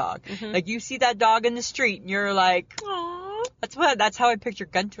looking dog. Like you see that dog in the street and you're like, Aww. that's how I picture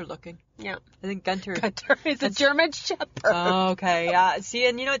Gunter looking. Yeah. I think Gunter. Gunter is a German Shepherd. Oh, okay. See,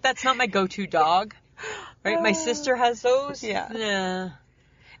 and you know what? That's not my go-to dog. Right? My sister has those. Yeah.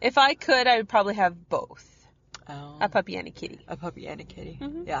 If I could, I would probably have both. Oh. A puppy and a kitty. A puppy and a kitty.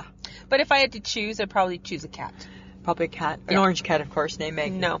 Mhm. Yeah. But if I had to choose, I'd probably choose a cat. Probably a cat. An Yeah. orange cat, of course, named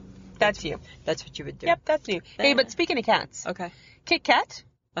Meg. No. That's you. That's what you would do. Yep, that's you. Hey, but speaking of cats, Okay. Kit Kat,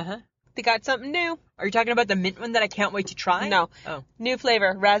 Uh-huh. they got something new. Are you talking about the mint one that I can't wait to try? No. Oh. New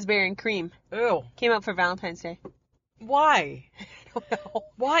flavor, raspberry and cream. Ew. Came out for Valentine's Day. Why?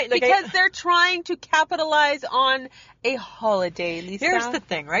 Why? Like, Because they're trying to capitalize on a holiday, Lisa. here's the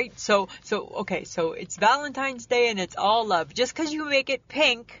thing, right? So it's Valentine's Day and it's all love. Just because you make it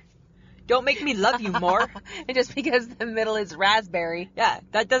pink, don't make me love you more. And just because the middle is raspberry. Yeah,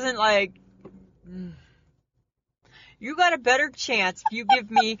 that doesn't You got a better chance if you give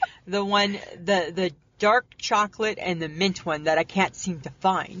me the dark chocolate and the mint one that I can't seem to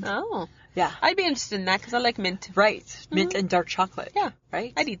find. Oh. Yeah. I'd be interested in that because I like mint. Right. Mint and dark chocolate. Yeah.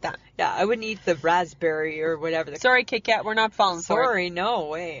 Right? I'd eat that. Yeah, I wouldn't eat the raspberry or whatever. Sorry, Kit Kat, we're not falling for it. Sorry, no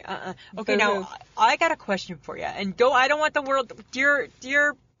way. Okay, now Boo-hoo. I got a question for you, and I don't want the world, dear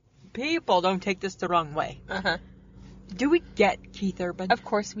people, don't take this the wrong way. Uh-huh. Do we get Keith Urban? Of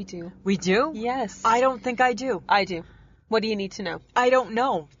course we do. We do? Yes. I don't think I do. I do. What do you need to know? I don't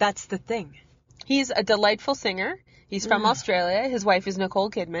know. That's the thing. He's a delightful singer. He's from Australia. His wife is Nicole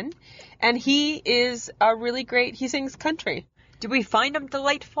Kidman. And he is a really great, he sings country. Do we find him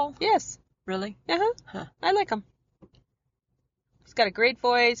delightful? Yes. Really? Uh-huh. Huh. I like him. He's got a great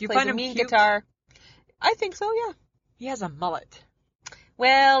voice, You plays find a him mean cute? guitar. I think so, yeah. He has a mullet.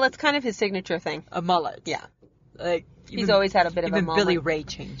 Well, that's kind of his signature thing. A mullet. Yeah. Like He's always had a bit of a even moment. Billy Ray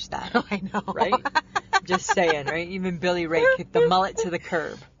changed that. I know. Right? Just saying, right? Even Billy Ray kicked the mullet to the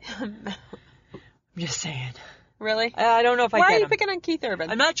curb. I'm just saying. Really? I don't know if I Why get are you him. picking on Keith Urban?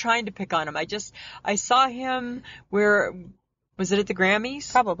 I'm not trying to pick on him. I saw him Was it at the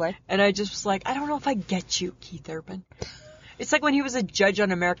Grammys? Probably. And I just was like, I don't know if I get you, Keith Urban. It's like when he was a judge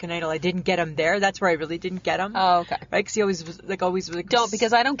on American Idol. I didn't get him there. That's where I really didn't get him. Oh, okay. Right? Because he always was like... Don't,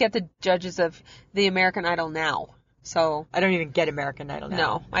 because I don't get the judges of the American Idol now. So... I don't even get American Idol now.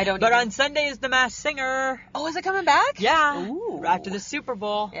 No, I don't But even... on Sunday is The Masked Singer. Oh, is it coming back? Yeah. Ooh. After the Super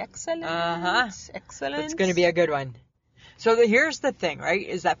Bowl. Excellent. Uh-huh. Excellent. It's going to be a good one. So here's the thing, right,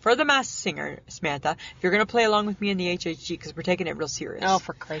 is that for The Masked Singer, Samantha, if you're going to play along with me in the HHG, because we're taking it real serious. Oh,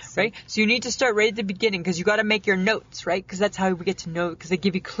 for Christ's right? sake. So you need to start right at the beginning, because you got to make your notes, right? Because that's how we get to know, because they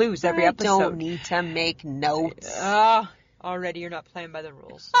give you clues every episode. I don't need to make notes. Already you're not playing by the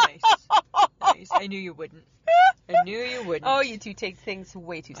rules. Nice. Nice. I knew you wouldn't. I knew you wouldn't. Oh, you two take things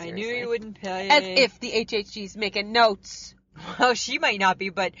way too seriously. I knew you wouldn't play. As if the HHG's making notes. Well, she might not be,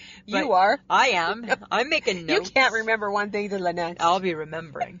 but you are. I am. I'm making notes. You can't remember one thing to the next. I'll be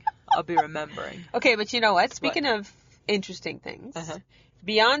remembering. Okay, but you know what? Speaking of interesting things,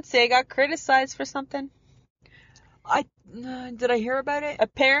 Beyonce got criticized for something. Did I hear about it?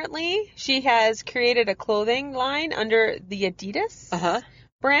 Apparently, she has created a clothing line under the Adidas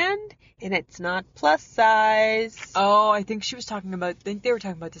brand, and it's not plus size. Oh, I think she was talking about. I think they were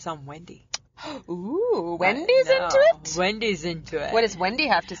talking about this on Wendy. Ooh, Wendy's into it? Wendy's into it. What does Wendy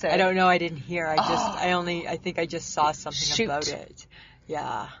have to say? I don't know. I didn't hear. I think I just saw something about it.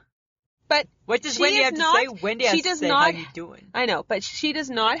 Yeah. But what does Wendy have to say? Wendy has to say, how you doing? I know, but she does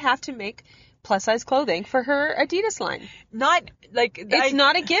not have to make plus size clothing for her Adidas line. Not like it's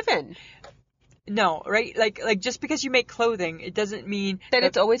not a given. No, right? Like just because you make clothing, it doesn't mean that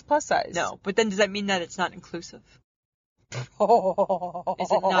it's always plus size. No, but then does that mean that it's not inclusive? Is it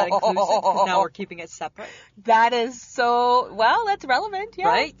not inclusive? Because now we're keeping it separate. That is so... Well, that's relevant, yeah.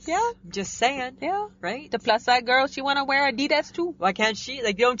 Right? Yeah. Just saying. Yeah. Right? The plus size girl, she want to wear Adidas too. Why can't she?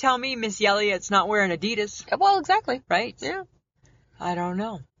 Like, don't tell me Missy Elliott's not wearing Adidas. Well, exactly. Right? Yeah. I don't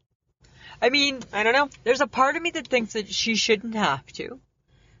know. I mean... I don't know. There's a part of me that thinks that she shouldn't have to.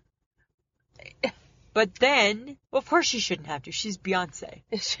 But then, well, of course she shouldn't have to. She's Beyonce.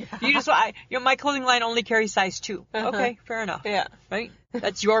 You just, my clothing line only carries size 2. Okay, fair enough. Yeah. Right?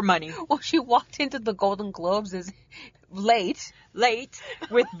 That's your money. Well, she walked into the Golden Globes late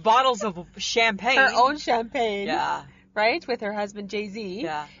with bottles of champagne. Her own champagne. Yeah. Right? With her husband Jay-Z.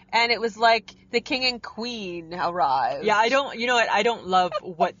 Yeah. And it was like the king and queen arrived. Yeah, you know what? I don't love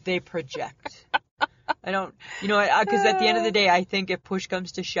what they project. I don't, because at the end of the day, I think if push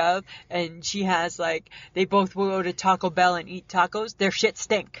comes to shove and she has they both will go to Taco Bell and eat tacos, their shit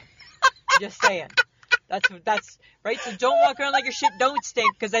stink. Just saying. That's right. So don't walk around like your shit don't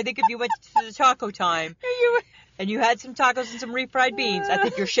stink, because I think if you went to the taco time and you had some tacos and some refried beans, I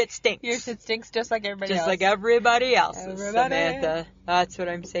think your shit stinks. Your shit stinks just like everybody else. Just like everybody else's, Samantha. That's what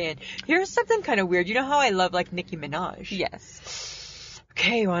I'm saying. Here's something kind of weird. You know how I love Nicki Minaj? Yes.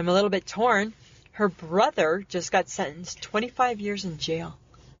 Okay, well, I'm a little bit torn. Her brother just got sentenced 25 years in jail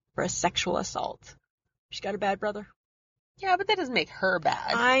for a sexual assault. She got a bad brother. Yeah, but that doesn't make her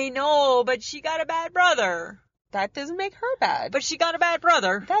bad. I know, but she got a bad brother. That doesn't make her bad. But she got a bad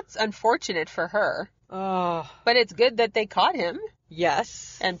brother. That's unfortunate for her. Oh. But it's good that they caught him.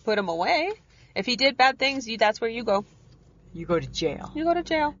 Yes. And put him away. If he did bad things, that's where you go. You go to jail. You go to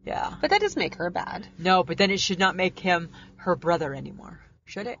jail. Yeah. But that doesn't make her bad. No, but then it should not make him her brother anymore.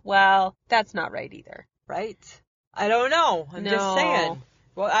 Should it? Well, that's not right either. Right? I don't know. I'm just saying.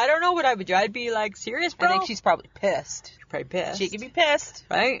 Well, I don't know what I would do. I'd be serious, bro? I think she's probably pissed. She's probably pissed. She could be pissed.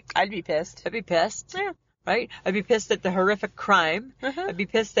 Right? I'd be pissed. I'd be pissed. Yeah. Right? I'd be pissed at the horrific crime. I'd be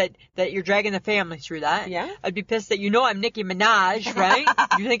pissed that you're dragging the family through that. Yeah. I'd be pissed that I'm Nicki Minaj, right?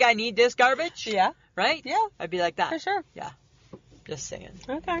 You think I need this garbage? Yeah. Right? Yeah. I'd be like that. For sure. Yeah. Just saying.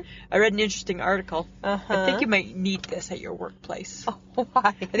 Okay. I read an interesting article. I think you might need this at your workplace. Oh, why?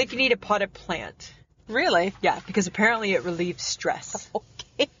 I think you need a potted plant. Really? Yeah, because apparently it relieves stress.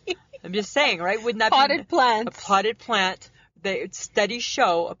 Okay. I'm just saying, right? Wouldn't that potted plant? A potted plant. Studies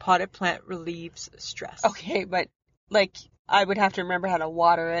show a potted plant relieves stress. Okay, but I would have to remember how to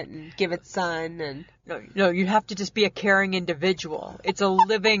water it and give it sun and. No, you'd have to just be a caring individual. It's a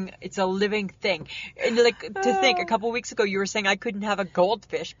living thing. And to think, a couple weeks ago you were saying I couldn't have a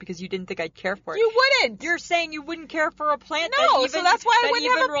goldfish because you didn't think I'd care for it. You wouldn't. You're saying you wouldn't care for a plant. No, so that's why I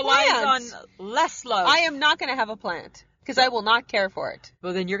wouldn't have a relies on less love. I am not going to have a plant because I will not care for it.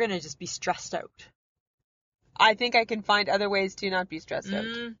 Well, then you're going to just be stressed out. I think I can find other ways to not be stressed out.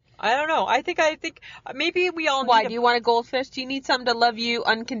 I don't know. I think maybe we all. Why do you want a goldfish? Do you need something to love you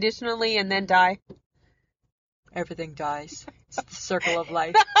unconditionally and then die? Everything dies. It's the circle of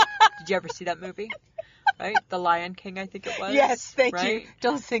life. Did you ever see that movie? right? The Lion King, I think it was. Yes, thank right? you.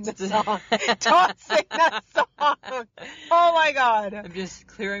 Don't sing the song. Don't sing that song. Oh my God. I'm just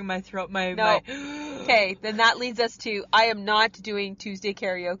clearing my throat. No. Okay, then that leads us to, I am not doing Tuesday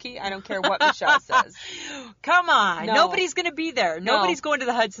karaoke. I don't care what Michelle says. Come on. No. Nobody's going to be there. No. Nobody's going to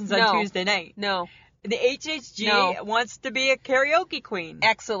the Hudson's on Tuesday night. No. The HHG wants to be a karaoke queen.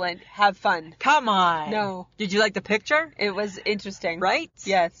 Excellent. Have fun. Come on. No. Did you like the picture? It was interesting. Right?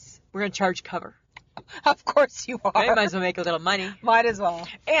 Yes. We're going to charge cover. Of course you are. Right? Might as well make a little money. Might as well.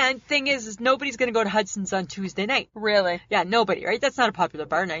 And thing is nobody's going to go to Hudson's on Tuesday night. Really? Yeah, nobody, right? That's not a popular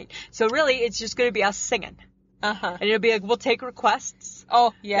bar night. So really, it's just going to be us singing. Uh-huh. And it'll be like, we'll take requests.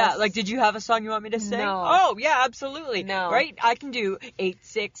 Oh, yes. Yeah, like, did you have a song you want me to sing? No. Oh, yeah, absolutely. No. Right? I can do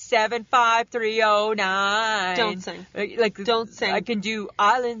 8675309. Don't sing. Like, Don't sing. I can do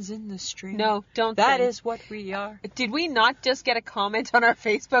Islands in the Stream. No, don't That sing. is what we are. Did we not just get a comment on our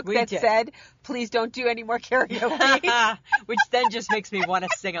Facebook We that did. said, please don't do any more karaoke? Which then just makes me want to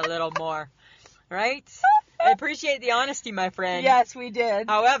sing a little more. Right? I appreciate the honesty, my friend. Yes, we did.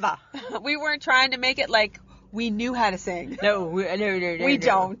 However, We weren't trying to make it like we knew how to sing. no. We no.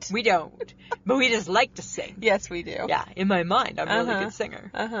 don't. We don't. But we just like to sing. Yes, we do. Yeah, in my mind, I'm a really Uh-huh. good singer.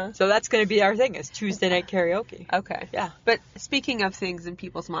 Uh-huh. So that's going to be our thing, is Tuesday night karaoke. Okay. Yeah. But speaking of things in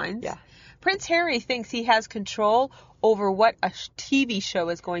people's minds, Yeah. Prince Harry thinks he has control over what a TV show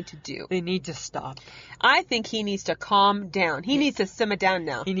is going to do. They need to stop. I think he needs to calm down. He needs to simmer down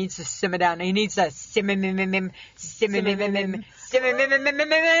now. He needs to simmer down. He needs to simmer down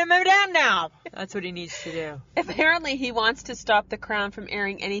now. That's what he needs to do. Apparently, he wants to stop The Crown from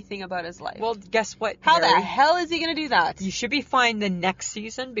airing anything about his life. Well, guess what, how Harry? the hell is he going to do that? You should be fine the next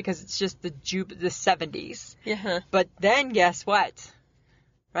season because it's just the 70s. Yeah. But then guess what?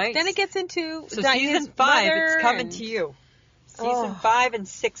 Right? Then it gets into So his season 5, mother it's coming and- to you. Season Oh, 5 and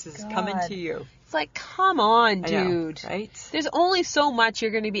 6 is God. coming to you. It's like, come on, I know, dude. right? There's only so much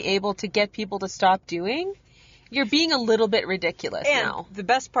you're going to be able to get people to stop doing. You're being a little bit ridiculous And now. the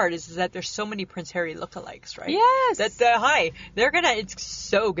best part is that there's so many Prince Harry lookalikes, right? Yes. It's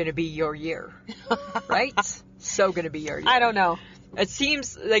so gonna be your year, right? So gonna be your year. I don't know. It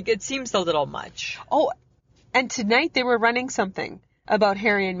seems a little much. Oh, and tonight they were running something about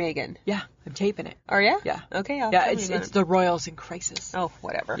Harry and Meghan. Yeah, I'm taping it. Are ya? Yeah. Okay, Yeah, tell me it's about it. the royals in crisis. Oh,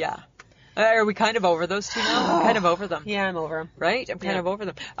 whatever. Yeah. Are we kind of over those two now? I'm kind of over them. Yeah, I'm over him. Right? I'm kind Yeah. of over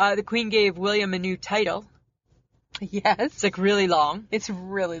them. The Queen gave William a new title. Yes. It's like really long. It's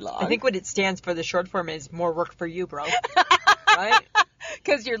really long. I think what it stands for, the short form, is more work for you, bro. Right?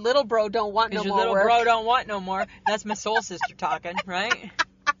 Because your little bro don't want no Because your more little work. bro don't want no more. That's my soul sister talking, right?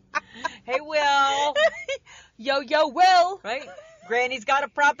 Hey, Will. Yo, Will. Right? Granny's got a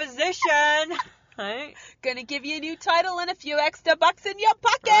proposition. Right? Gonna give you a new title and a few extra bucks in your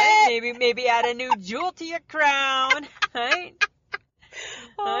pocket. Right? Maybe add a new jewel to your crown. Right?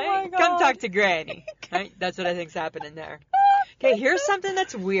 Oh Right? my God. Come talk to Granny. Right? That's what I think's happening there. Okay, here's something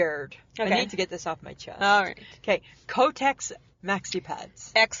that's weird. Okay. I need to get this off my chest. All right. Okay, Kotex Maxi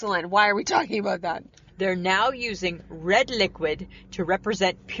Pads. Excellent. Why are we talking about that? They're now using red liquid to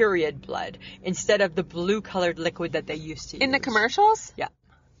represent period blood instead of the blue-colored liquid that they used to use. In the commercials? Yeah.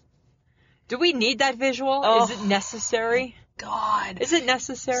 Do we need that visual? Oh. Is it necessary? God. Is it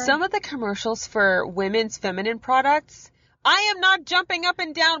necessary? Some of the commercials for women's feminine products, I am not jumping up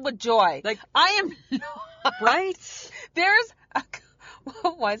and down with joy. Like- I am not. Right? There's a,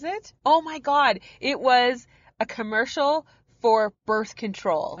 what was it? Oh my God. It was a commercial for birth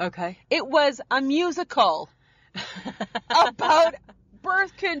control. Okay. It was a musical about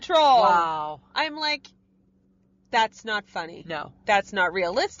birth control. Wow. I'm like, that's not funny. No. That's not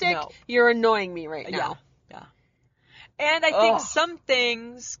realistic. No. You're annoying me right Yeah. now. Yeah. And I think Ugh. some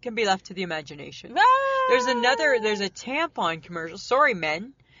things can be left to the imagination. Ah. There's a tampon commercial. Sorry,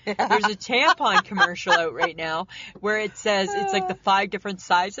 men. There's a tampon commercial out right now where it says it's like the 5 different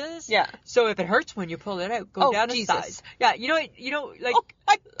sizes. Yeah. So if it hurts when you pull it out, go Oh, down a Jesus. size. Yeah, like Oh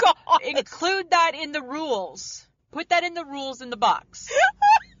my God. include that in the rules. Put that in the rules in the box.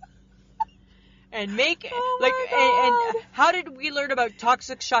 And make Oh like my and how did we learn about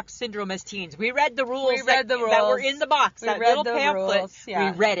toxic shock syndrome as teens? We read the rules. We read the that were rules. in the box. We that read little the pamphlet. rules,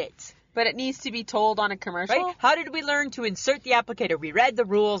 yeah. We read it. But it needs to be told on a commercial. Right? How did we learn to insert the applicator? We read the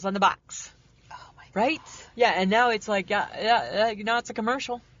rules on the box. Oh my God. Right? Yeah, and now it's like now it's a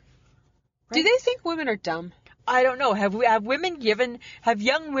commercial. Do Right? they think women are dumb? I don't know. Have we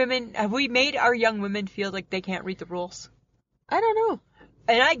made our young women feel like they can't read the rules? I don't know.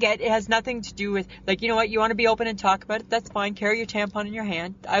 And I get it has nothing to do with, like, you know what, you want to be open and talk about it, that's fine. Carry your tampon in your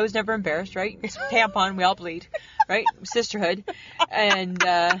hand. I was never embarrassed, right? It's tampon, we all bleed, right? Sisterhood. And,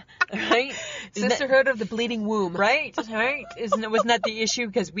 right? Sisterhood of the Bleeding Womb. Right? Wasn't that the issue?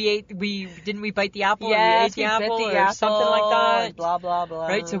 Because we bite the apple, yes, or we ate the apple, bit the or apple, something like that. Blah, blah, blah.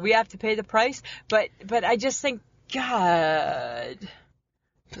 Right? So we have to pay the price. But I just think, God,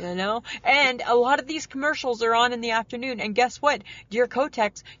 you know? And a lot of these commercials are on in the afternoon. And guess what? Dear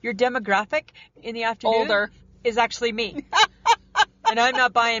Kotex, your demographic in the afternoon Older. is actually me. And I'm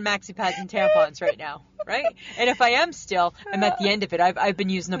not buying maxi pads and tampons right now. Right? And if I am still, I'm at the end of it. I've been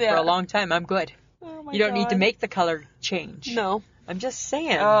using them for a long time. I'm good. Oh my you don't God. need to make the color change. No. I'm just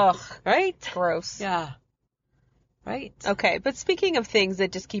saying. Ugh. Right? Gross. Yeah. Right? Okay, but speaking of things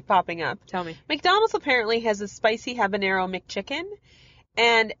that just keep popping up. Tell me. McDonald's apparently has a spicy habanero McChicken,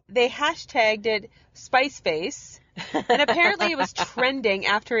 and they hashtagged it Spice Face, and apparently it was trending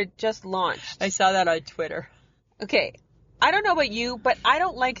after it just launched. I saw that on Twitter. Okay, I don't know about you, but I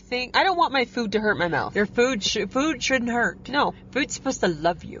don't want my food to hurt my mouth. Your food shouldn't hurt. No. Food's supposed to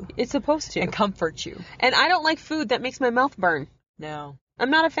love you. It's supposed to. And comfort you. And I don't like food that makes my mouth burn. No. I'm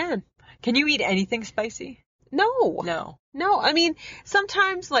not a fan. Can you eat anything spicy? No. No. I mean,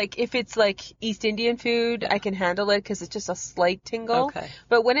 sometimes, like, if it's, like, East Indian food, I can handle it because it's just a slight tingle. Okay.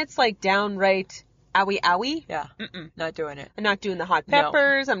 But when it's, like, downright owie, Yeah. Not doing it. I'm not doing the hot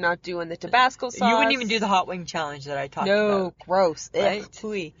peppers. I'm not doing the Tabasco sauce. You wouldn't even do the hot wing challenge that I talked about. No, gross. Right?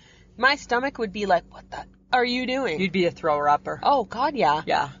 Ugh, my stomach would be like, what the are you doing? You'd be a thrower-upper. Oh, God, yeah.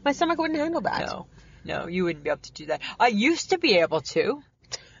 Yeah. My stomach wouldn't handle that. No, you wouldn't be able to do that. I used to be able to.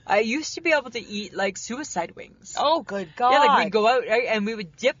 Eat, like, suicide wings. Oh, good God. Yeah, like, we'd go out, right, and we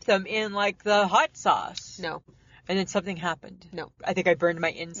would dip them in, like, the hot sauce. No. And then something happened. No. I think I burned my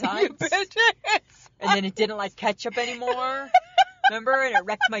insides. You burned it. And then it didn't like ketchup anymore. Remember? And it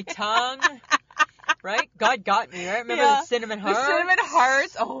wrecked my tongue. Right? God got me, right? Remember the cinnamon hearts? The cinnamon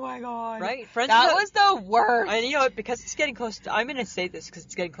hearts. Oh, my God. Right? That was the worst. And you know what? Because it's getting close to... I'm going to say this because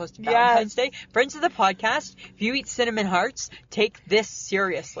it's getting close to Valentine's Day. Friends of the podcast, if you eat cinnamon hearts, take this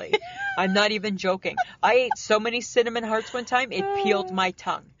seriously. I'm not even joking. I ate so many cinnamon hearts one time, it peeled my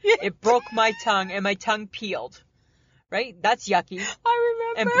tongue. It broke my tongue, and my tongue peeled. Right? That's yucky. I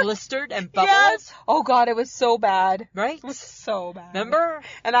remember. And blistered and bubbled. Yes. Oh, God, it was so bad. Right? It was so bad. Remember?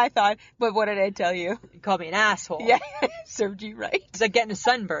 And I thought, but what did I tell you? You called me an asshole. Yeah, served you right. It's like getting a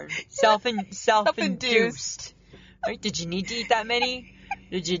sunburn. Self-induced. Right? Did you need to eat that many?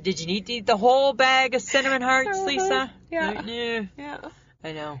 Did you need to eat the whole bag of cinnamon hearts, Lisa? Yeah. Yeah.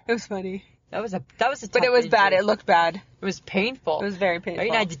 I know. It was funny. That was a tough But it was injury. bad. It looked bad. It was painful. It was very painful. Right?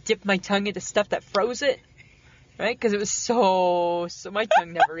 And I had to dip my tongue into stuff that froze it. Right? Because it was so my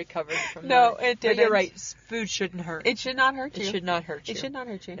tongue never recovered from that. No, it didn't. But you're right. Food shouldn't hurt. It should not hurt you. It should not hurt you. It should not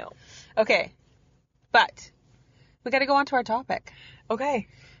hurt you. No. Okay. But we got to go on to our topic. Okay.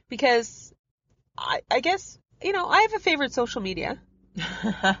 Because I guess, I have a favorite social media.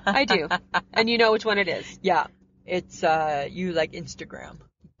 I do. And you know which one it is. Yeah. It's, you like Instagram.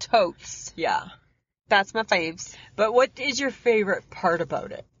 Totes. Yeah. That's my faves. But what is your favorite part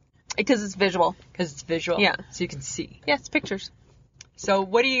about it? Because it's visual. Because it's visual? Yeah. So you can see. Yes, pictures. So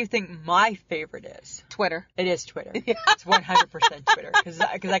what do you think my favorite is? Twitter. It is Twitter. Yeah. It's 100% Twitter. Because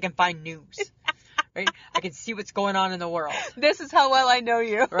I can find news. Right? I can see what's going on in the world. This is how well I know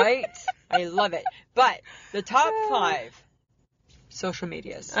you. Right? I love it. But the top 5 social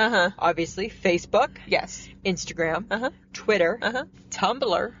medias. Obviously, Facebook. Yes. Instagram. Twitter.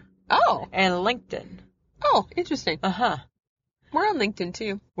 Tumblr. Oh. And LinkedIn. Oh, interesting. We're on LinkedIn,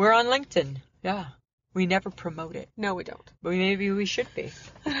 too. We're on LinkedIn. Yeah. We never promote it. No, we don't. But maybe we should be.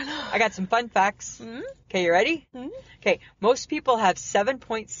 I don't know. I got some fun facts. Mm-hmm. Okay, you ready? Mm-hmm. Okay, most people have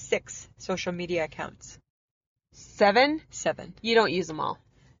 7.6 social media accounts. 7? 7. You don't use them all.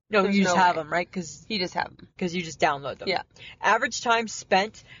 No, There's you just no have way. them, right? Because You just have them. you just download them. Yeah. Average time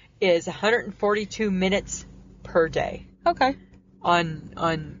spent is 142 minutes per day Okay.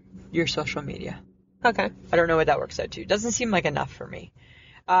 on your social media. Okay. I don't know what that works out to. Doesn't seem like enough for me.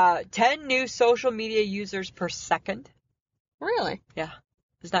 10 new social media users per second. Really? Yeah.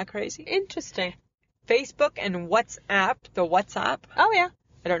 Isn't that crazy? Interesting. Facebook and WhatsApp, the WhatsApp, Oh, yeah.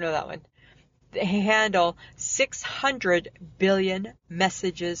 I don't know that one. They handle 600 billion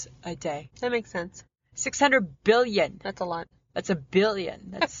messages a day. That makes sense. 600 billion. That's a lot. That's a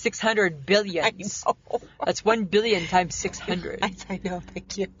billion. That's 600 billions. I know. That's 1 billion times 600. I know.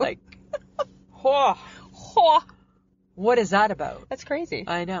 Thank you. Like, what is that about? That's crazy.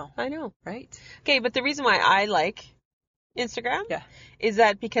 I know. Right? Okay, but the reason why I like Instagram is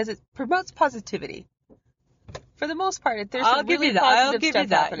that because it promotes positivity. For the most part, there's some really positive stuff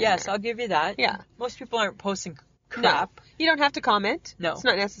happening Yes, there. I'll give you that. Yeah. Most people aren't posting crap. No. You don't have to comment. No. It's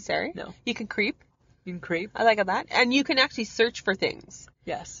not necessary. No. You can creep. You can creep. I like that. And you can actually search for things.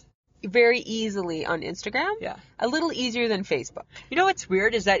 Yes. very easily on Instagram. Yeah. A little easier than Facebook. You know what's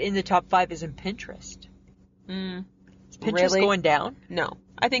weird is that in the top 5 isn't Pinterest. Is Pinterest Really? going down? No.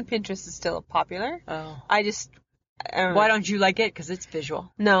 I think Pinterest is still popular. Oh. I don't know. Why don't you like it? Because it's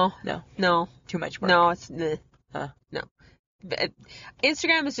visual. No. No. No. Too much work. No, it's meh. Huh. No. But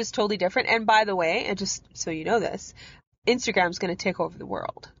Instagram is just totally different. And by the way, and just so you know this, Instagram's going to take over the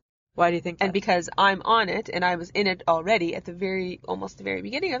world. Why do you think that? And because I'm on it and I was in it already at almost the very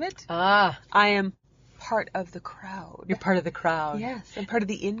beginning of it, I am part of the crowd. You're part of the crowd. Yes, I'm part of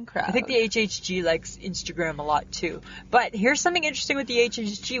the in crowd. I think the HHG likes Instagram a lot too. But here's something interesting with the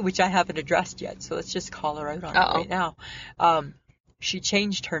HHG, which I haven't addressed yet. So let's just call her out on it right now. She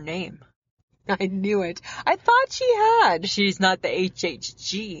changed her name. I knew it. I thought she had. She's not the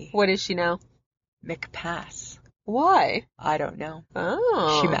HHG. What is she now? McPass. Why? I don't know.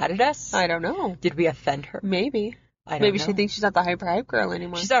 Oh. She mad at us? I don't know. Did we offend her? Maybe. I don't Maybe know. she thinks she's not the hype girl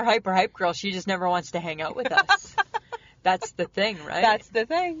anymore. She's our hype girl. She just never wants to hang out with us. That's the thing, right? That's the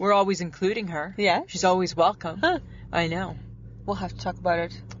thing. We're always including her. Yeah. She's always welcome. Huh. I know. We'll have to talk about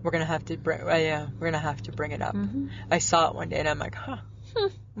it. We're gonna have to bring. We're gonna have to bring it up. Mm-hmm. I saw it one day and I'm like,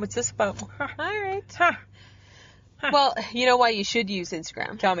 what's this about? All right. Well, you know why you should use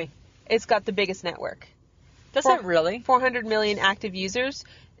Instagram? Tell me. It's got the biggest network. Does it really? 400 million active users,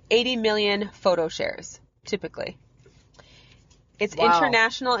 80 million photo shares, typically. It's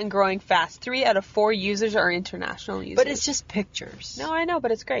international and growing fast. 3 out of 4 users are international users. But it's just pictures. No, I know,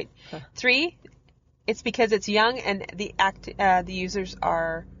 but it's great. Huh. 3, it's because it's young and the users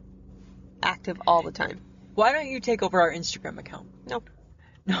are active all the time. Why don't you take over our Instagram account? No.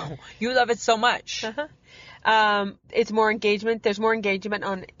 No, you love it so much. Uh-huh. It's more engagement. There's more engagement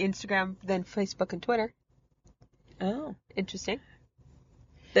on Instagram than Facebook and Twitter. Oh. Interesting.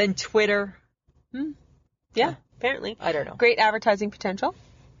 Then Twitter. Yeah, apparently. I don't know. Great advertising potential.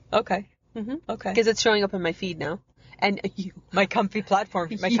 Okay. Mm-hmm. Okay. Because it's showing up in my feed now. And you. My comfy platform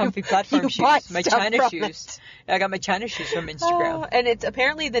shoes. My China shoes. I got my China shoes from Instagram. And it's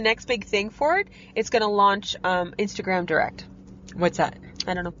apparently the next big thing for it. It's going to launch Instagram Direct. What's that?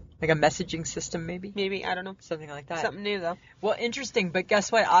 I don't know. Like a messaging system, maybe? Maybe, I don't know. Something like that. Something new, though. Well, interesting. But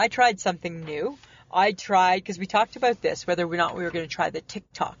guess what? I tried something new. Because we talked about this, whether or not we were going to try the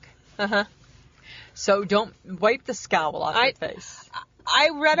TikTok. Uh-huh. So don't wipe the scowl off your face.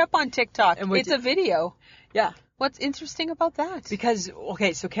 I read up on TikTok. And it's a video. Yeah. What's interesting about that? Because,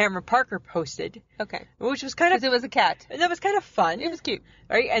 so Cameron Parker posted. Okay. Which was kind of... Because it was a cat. And that was kind of fun. It was cute.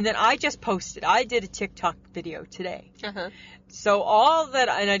 Right? And then I just posted. I did a TikTok video today. Uh-huh. So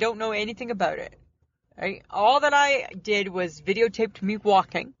and I don't know anything about it. Right? All that I did was videotaped me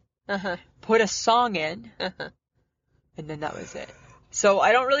walking. Uh-huh. Put a song in. Uh-huh. And then that was it. So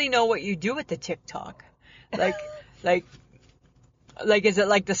I don't really know what you do with the TikTok. Like, is it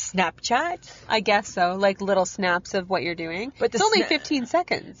like the Snapchat? I guess so. Like little snaps of what you're doing. But it's only 15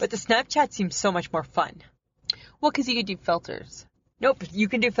 seconds. But the Snapchat seems so much more fun. Well, because you could do filters. Nope. You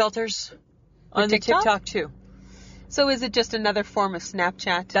can do filters on the TikTok too. So is it just another form of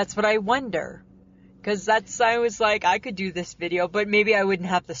Snapchat? That's what I wonder. Because I was like, I could do this video, but maybe I wouldn't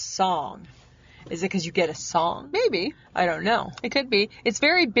have the song. Is it because you get a song? Maybe. I don't know. It could be. It's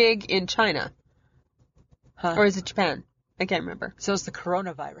very big in China. Huh. Or is it Japan? I can't remember. So it's the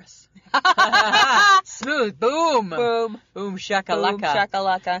coronavirus. Smooth. Boom. Boom. Boom shakalaka. Boom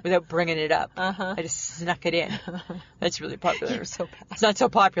shakalaka. Without bringing it up. Uh-huh. I just snuck it in. That's really popular. You're so bad. It's not so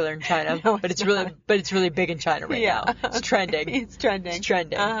popular in China, No, but it's really big in China right now. It's trending. It's trending. It's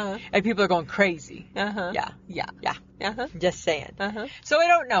trending. Uh-huh. And people are going crazy. Uh-huh. Yeah. Yeah. Yeah. Uh-huh. Just saying. Uh-huh. So I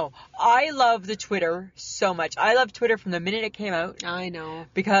don't know. I love the Twitter so much. I love Twitter from the minute it came out. I know.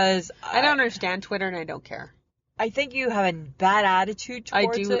 Because I don't understand Twitter and I don't care. I think you have a bad attitude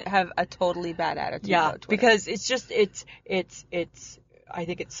towards it. I do have a totally bad attitude about Twitter. Because it's just, I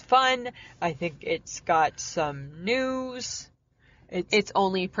think it's fun. I think it's got some news. It's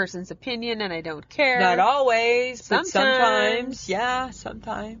only a person's opinion and I don't care. Not always, but Sometimes. Yeah,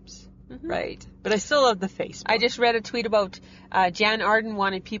 sometimes. Mm-hmm. Right. But I still love the Facebook. I just read a tweet about Jan Arden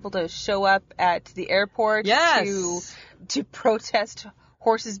wanted people to show up at the airport to protest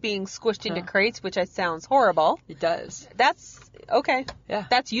horses being squished into crates, which sounds horrible. It does. That's okay. Yeah.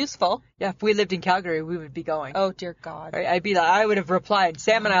 That's useful. Yeah, if we lived in Calgary, we would be going. Oh, dear God. Right? I would have replied,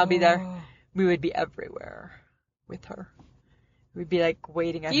 Sam and I will be there. We would be everywhere with her. We'd be like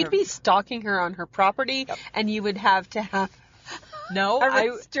waiting at her. You'd be stalking her on her property, and you would have to have a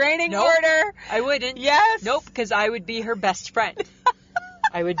restraining order. I wouldn't. Yes. Nope, because I would be her best friend.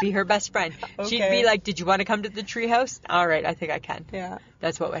 I would be her best friend. Okay. She'd be like, did you want to come to the treehouse? All right, I think I can. Yeah.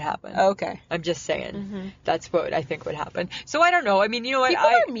 That's what would happen. Okay. I'm just saying. That's what I think would happen. So I don't know. I mean, you know what? People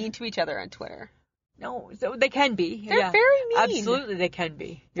are mean to each other on Twitter. No, so they can be. They're very mean. Absolutely, they can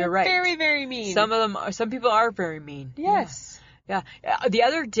be. You're right. Very, very mean. Some people are very mean. Yes. Yeah. The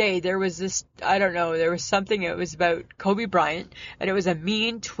other day there was this, I don't know, there was something, it was about Kobe Bryant, and it was a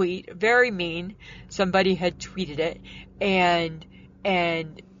mean tweet, very mean. Somebody had tweeted it, and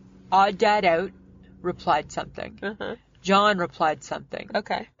Odd Dad Out replied something. John replied something.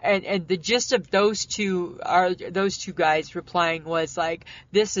 Okay. And the gist of those two guys replying was like,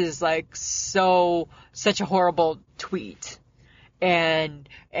 this is like such a horrible tweet. And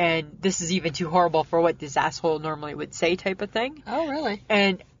this is even too horrible for what this asshole normally would say, type of thing. Oh, really?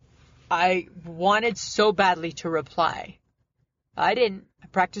 And I wanted so badly to reply. I didn't. I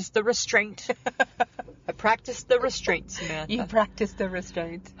practiced the restraint. Samantha. You practiced the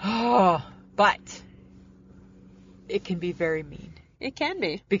restraint. Oh, but it can be very mean. It can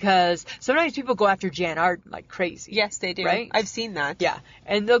be. Because sometimes people go after Jan Arden like crazy. Yes, they do. Right? I've seen that. Yeah.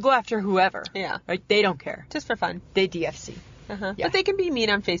 And they'll go after whoever. Yeah. Right? They don't care. Just for fun. They DFC. Yeah. But they can be mean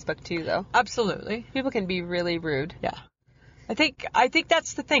on Facebook too, though. Absolutely. People can be really rude. Yeah. I think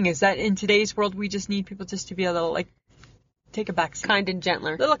that's the thing, is that in today's world we just need people just to be a little, like, take a back seat. Kind and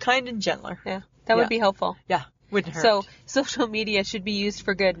gentler. A little kind and gentler. Yeah. That would be helpful. Yeah. Wouldn't hurt. So, social media should be used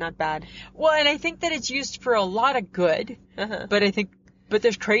for good, not bad. Well, and I think that it's used for a lot of good. But but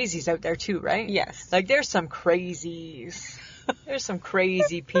there's crazies out there too, right? Yes. Like, there's some crazies. There's some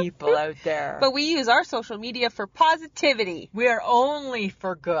crazy people out there. But we use our social media for positivity. We are only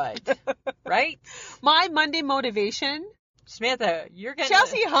for good. Right? My Monday motivation. Samantha, you're gonna...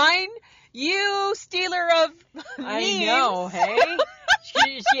 Chelsea Hine, you stealer of memes. I know, hey?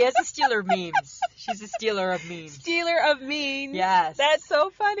 She has a stealer memes. She's a stealer of memes. Stealer of memes. Yes. That's so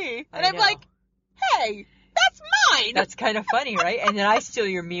funny. And I'm like, hey, that's mine. That's kind of funny, right? And then I steal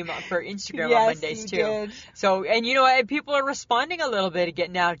your meme for Instagram on Mondays too. Did. So, and you know what? People are responding a little bit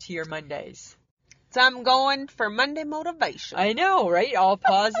again now to your Mondays. So I'm going for Monday motivation. I know, right? All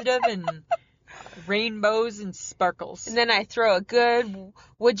positive and rainbows and sparkles. And then I throw a good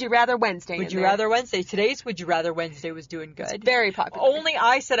Would You Rather Wednesday Would You Rather Wednesday. Today's Would You Rather Wednesday was doing good. It's very popular. Only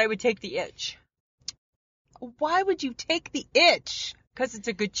I said I would take the itch. Why would you take the itch? Because it's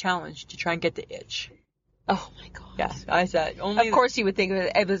a good challenge to try and get the itch. Oh my God. Yeah, I said only. Of course you would think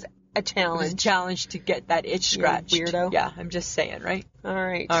it was a challenge. It was a challenge to get that itch scratched. You weirdo. Yeah, I'm just saying, right? All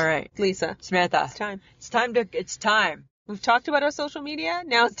right. Lisa. Samantha. It's time. It's time. We've talked about our social media.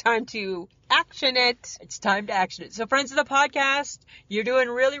 Now it's time to action it. It's time to action it. So, friends of the podcast, you're doing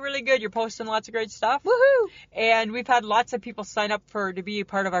really, really good. You're posting lots of great stuff. Woohoo! And we've had lots of people sign up to be a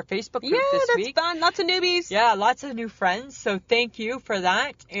part of our Facebook group this week. Yeah, that's fun. Lots of newbies. Yeah, lots of new friends. So thank you for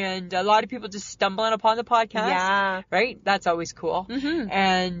that. And a lot of people just stumbling upon the podcast. Yeah. Right? That's always cool.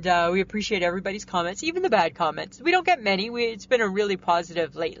 And we appreciate everybody's comments, even the bad comments. We don't get many. It's been a really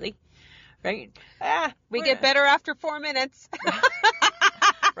positive lately. Right? We get better after 4 minutes.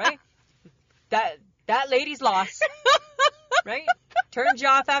 Right? That lady's lost. Right? Turned you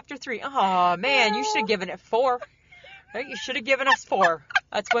off after 3. Oh, man, you should have given it 4. Right? You should have given us 4.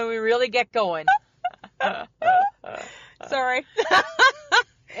 That's when we really get going. Sorry.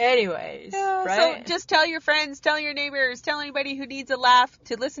 Anyways, right? So just tell your friends, tell your neighbors, tell anybody who needs a laugh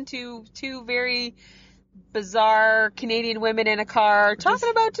to listen to 2 very bizarre Canadian women in a car talking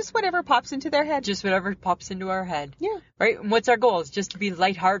about just whatever pops into their head. Just whatever pops into our head. Yeah. Right? And what's our goal? Is just to be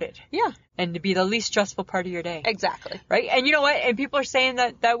lighthearted. Yeah. And to be the least stressful part of your day. Exactly. Right? And you know what? And people are saying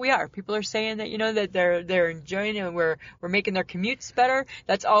that we are. People are saying that, you know, that they're enjoying it and we're making their commutes better.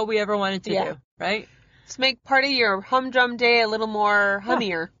 That's all we ever wanted to do. Right? Just make part of your humdrum day a little more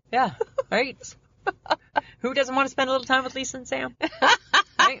hummier. Yeah. Right? Who doesn't want to spend a little time with Lisa and Sam?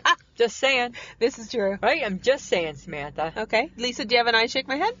 Right? Just saying. This is true. Right? I'm just saying, Samantha. Okay. Lisa, do you have an I shake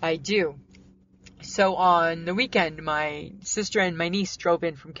my head? I do. So on the weekend, my sister and my niece drove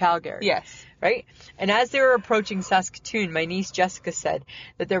in from Calgary. Yes. Right? And as they were approaching Saskatoon, my niece Jessica said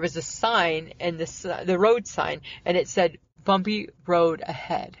that there was a sign, and the road sign, and it said, bumpy road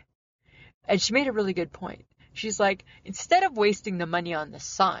ahead. And she made a really good point. She's like, instead of wasting the money on the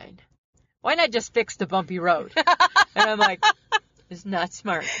sign, why not just fix the bumpy road? And I'm like, isn't that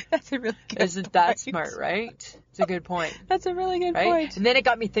smart? That's a really good point. Isn't that smart, right? It's a good point. That's a really good point. And then it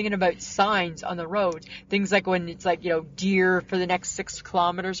got me thinking about signs on the road. Things like when it's like, you know, deer for the next 6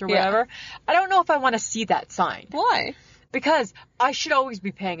 kilometers or whatever. I don't know if I want to see that sign. Why? Because I should always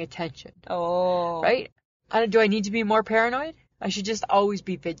be paying attention. Oh. Right? Do I need to be more paranoid? I should just always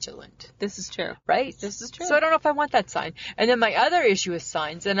be vigilant. This is true. Right? This is true. So I don't know if I want that sign. And then my other issue with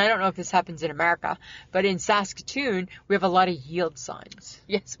signs, and I don't know if this happens in America, but in Saskatoon, we have a lot of yield signs.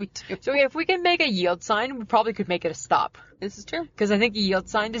 Yes, we do. So if we can make a yield sign, we probably could make it a stop. This is true. Because I think a yield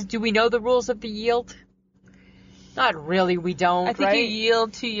sign is, do we know the rules of the yield? Not really, we don't, I think right? you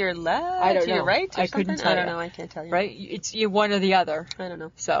yield to your left, I don't to your know. right, or I couldn't something? tell I don't you. know. I can't tell you. Right? It's one or the other. I don't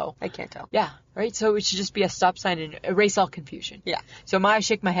know. So, I can't tell. yeah, right? So it should just be a stop sign and erase all confusion. Yeah. So my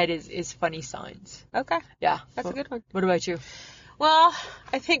shake my head is funny signs. Okay. Yeah. That's a good one. What about you? Well,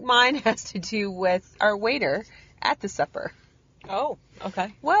 I think mine has to do with our waiter at the supper. Oh,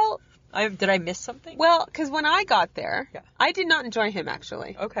 okay. Well, Did I miss something? well, because when I got there, Yeah. I did not enjoy him,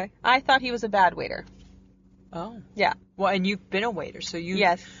 actually. Okay. I thought he was a bad waiter. Oh. Yeah. Well, and you've been a waiter, so you...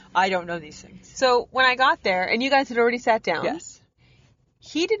 Yes. I don't know these things. So when I got there, and you guys had already sat down, Yes.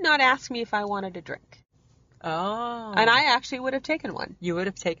 he did not ask me if I wanted a drink. Oh. And I actually would have taken one. You would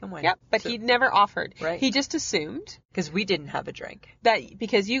have taken one. Yep, but he never offered. Right. He just assumed Because we didn't have a drink. that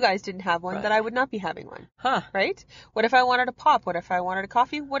because you guys didn't have one, Right. that I would not be having one. Huh. Right? What if I wanted a pop? What if I wanted a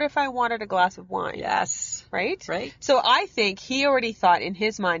coffee? What if I wanted a glass of wine? Yes. Right? Right? So I think he already thought in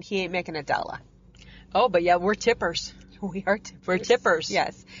his mind he ain't making a dollar. Oh, but yeah, we're tippers. We are tippers. We're tippers.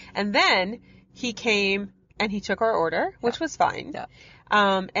 Yes. And then he came and he took our order, which was fine. Yeah.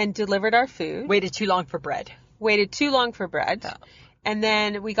 And delivered our food. Waited too long for bread. Waited too long for bread. Yeah. And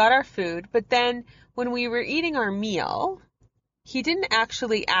then we got our food. But then when we were eating our meal, he didn't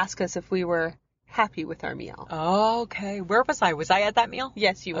actually ask us if we were happy with our meal. Oh, okay. Where was I? Was I at that meal?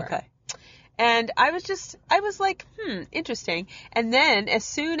 Yes, you were. Okay. And I was like, interesting. And then as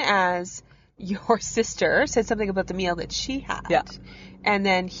soon as your sister said something about the meal that she had, Yeah. and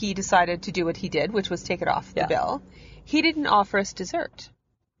then he decided to do what he did, which was take it off the Yeah. bill, he didn't offer us dessert.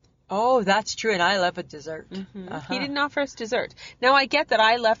 Oh, that's true. And I love a dessert. He didn't offer us dessert. Now, I get that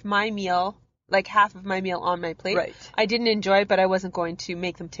I left my meal, like half of my meal on my plate. Right. I didn't enjoy it, but I wasn't going to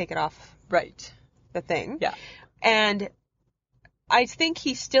make them take it off Right. the thing. Yeah. And I think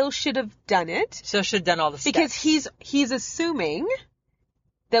he still should have done it So should have done all the steps. because he's assuming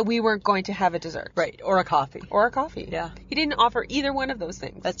that we weren't going to have a dessert. Right. Or a coffee. Or a coffee. Yeah. He didn't offer either one of those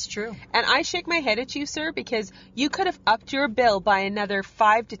things. That's true. And I shake my head at you, sir, because you could have upped your bill by another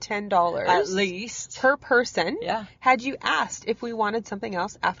 $5 to $10 At least. per person Yeah. had you asked if we wanted something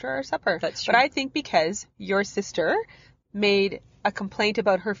else after our supper. That's true. But I think because your sister made a complaint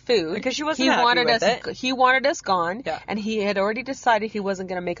about her food, Because she wasn't happy with it. He wanted us gone, Yeah. and he had already decided he wasn't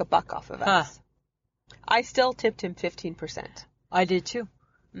going to make a buck off of us. I still tipped him 15%. I did too.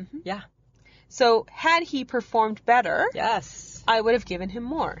 Mm-hmm. Yeah. So had he performed better, Yes. I would have given him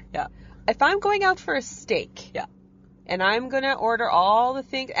more. Yeah. If I'm going out for a steak, Yeah. and I'm going to order all the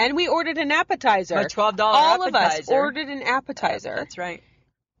things, and we ordered an appetizer. A $12 all appetizer. of us ordered an appetizer. That's right.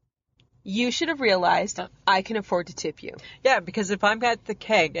 You should have realized Yeah. I can afford to tip you. Yeah, because if I'm at the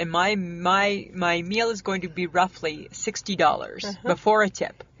keg and my meal is going to be roughly $60 before a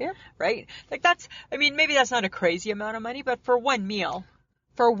tip, Yeah. right? Like maybe that's not a crazy amount of money, but for one meal,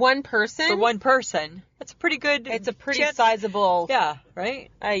 For one person, for one person, that's a pretty good. it's a pretty chance. sizable. Yeah, right?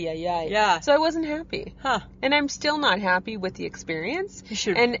 Ay, ay, ay. Yeah. So I wasn't happy. Huh. And I'm still not happy with the experience. You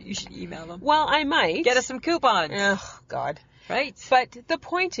should email them. Well, I might. Get us some coupons. Oh, God. Right? But the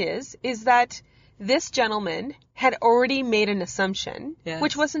point is that this gentleman had already made an assumption, Yes.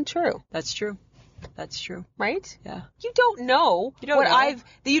 which wasn't true, That's true. That's true. right? Yeah. You don't know You don't what know.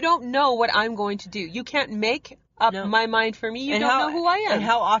 you don't know what I'm going to do. You can't make up No. my mind for me. You don't know who I am. And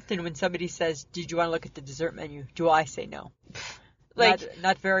how often when somebody says, "Did you want to look at the dessert menu?" do I say no? Like,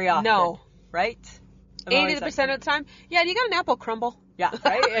 not very often. no. Right? I'm always 80% of the time, yeah, do you got an apple crumble? Yeah,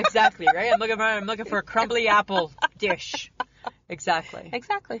 right? Exactly, right? I'm looking for a crumbly apple dish. Exactly.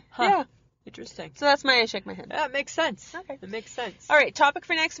 Exactly. Huh. Yeah. Interesting. So that's I shake my head. Yeah, it makes sense. Okay. It makes sense. All right, topic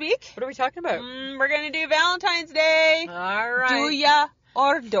for next week. What are we talking about? We're going to do Valentine's Day. All right. Do ya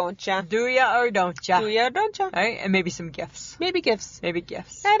or don't ya? Do ya or don't ya? Do ya or don't ya? All right, and maybe some gifts. Maybe gifts. Maybe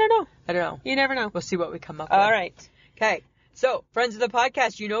gifts. I don't know. I don't know. You never know. We'll see what we come up with. All right. Okay. So, friends of the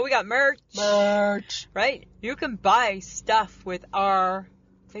podcast, you know we got merch. Merch. Right? You can buy stuff with our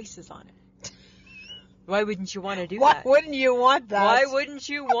faces on it. Why wouldn't you want to do that? Why wouldn't you want that? Why wouldn't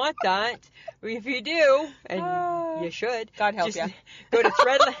you want that? If you do, and you should, God help just ya. go to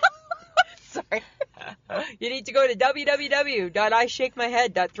Threadless. Sorry. You need to go to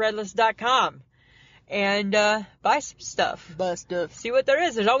www.ishakemyhead.threadless.com and buy some stuff. Stuff. See what there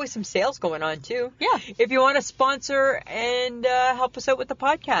is. There's always some sales going on too. Yeah. If you want to sponsor and help us out with the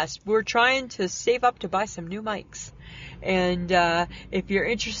podcast, we're trying to save up to buy some new mics. And if you're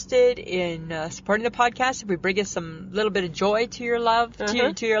interested in supporting the podcast, if we bring us some little bit of joy to your love,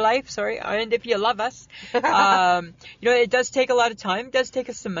 to your life, and if you love us, it does take a lot of time. It does take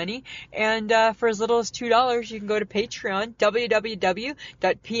us some money. And for as little as $2, you can go to Patreon,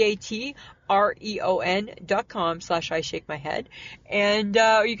 www.patreon.com/IShakeMyHead. And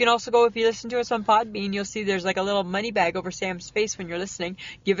you can also go, if you listen to us on Podbean, you'll see there's like a little money bag over Sam's face when you're listening.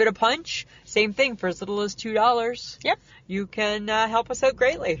 Give it a punch. Same thing, for as little as $2. Yep. You can help us out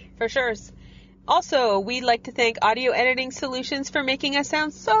greatly. For sure. Also, we'd like to thank Audio Editing Solutions for making us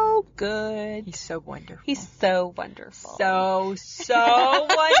sound so good. He's so wonderful. He's so wonderful. So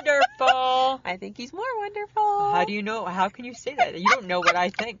wonderful. I think he's more wonderful. How do you know? How can you say that? You don't know what I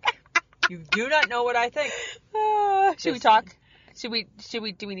think. You do not know what I think. Should we talk? Do we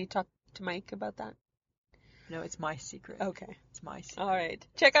need to talk to Mike about that? No, it's my secret. Okay. It's my secret. All right.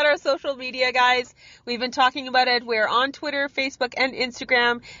 Check out our social media, guys. We've been talking about it. We're on Twitter, Facebook, and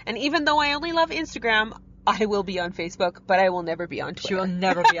Instagram. And even though I only love Instagram, I will be on Facebook, but I will never be on Twitter. She will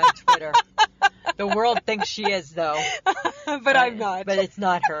never be on Twitter. The world thinks she is, though. But I'm not. But it's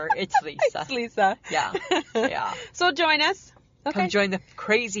not her. It's Lisa. It's Lisa. Yeah. Yeah. So join us. Okay. Come join the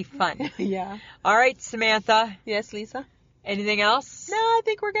crazy fun. Yeah. All right, Samantha. Yes, Lisa? Anything else? No, I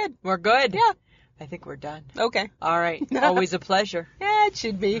think we're good. We're good? Yeah. I think we're done. Okay. All right. Always a pleasure. Yeah, it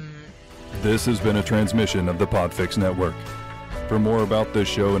should be. This has been a transmission of the Podfix Network. For more about this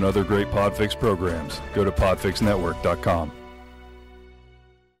show and other great Podfix programs, go to podfixnetwork.com.